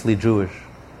consciously Jewish,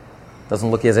 doesn't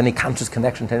look he has any conscious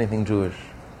connection to anything Jewish.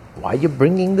 Why are you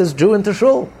bringing this Jew into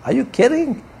shul? Are you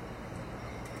kidding?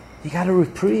 You got a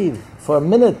reprieve for a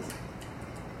minute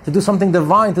to do something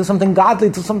divine, to do something godly,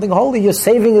 to do something holy. You're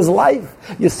saving his life.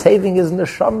 You're saving his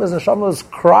neshama. His neshama is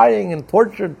crying and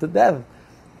tortured to death.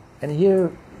 And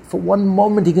here, for one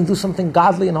moment, he can do something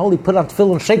godly and holy. Put on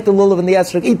tefillin, shake the lulav in the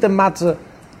esrog, eat the matzah.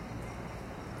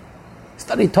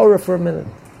 Study Torah for a minute.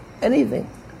 Anything.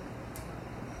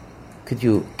 Could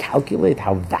you calculate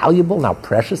how valuable and how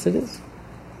precious it is?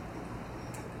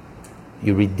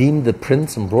 You redeemed the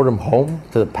prince and brought him home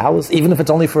to the palace, even if it's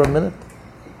only for a minute.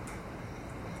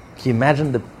 Can you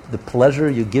imagine the pleasure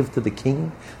you give to the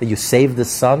king, that you saved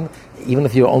his son, even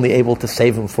if you're only able to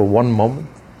save him for one moment?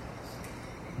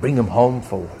 Bring him home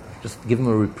just give him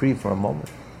a reprieve for a moment.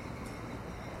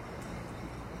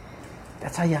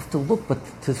 That's how you have to look. But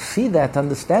to see that, to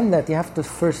understand that, you have to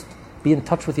first be in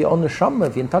touch with your own neshama.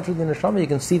 If you're in touch with your neshama, you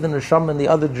can see the neshama in the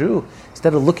other Jew.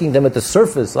 Instead of looking them at the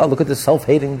surface, look at this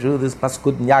self-hating Jew, this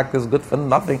paskudnyak, this good for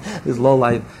nothing, this low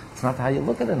life. It's not how you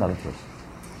look at another person.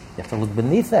 You have to look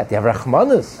beneath that. You have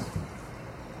rachmanis.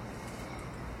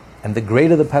 And the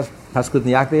greater the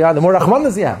paskudnyak they are, the more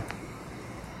rachmanis you have.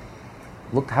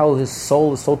 Look how his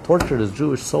soul is so tortured, his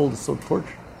Jewish soul is so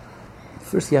tortured.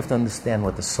 First you have to understand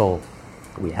what the soul,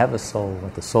 we have a soul,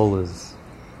 what the soul is.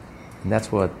 And that's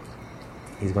what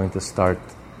he's going to start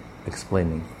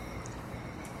explaining.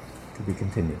 To be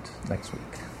continued next week.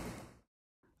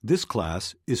 This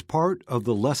class is part of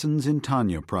the Lessons in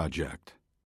Tanya project.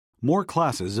 More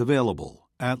classes available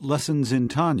at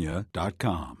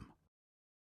lessonsintanya.com.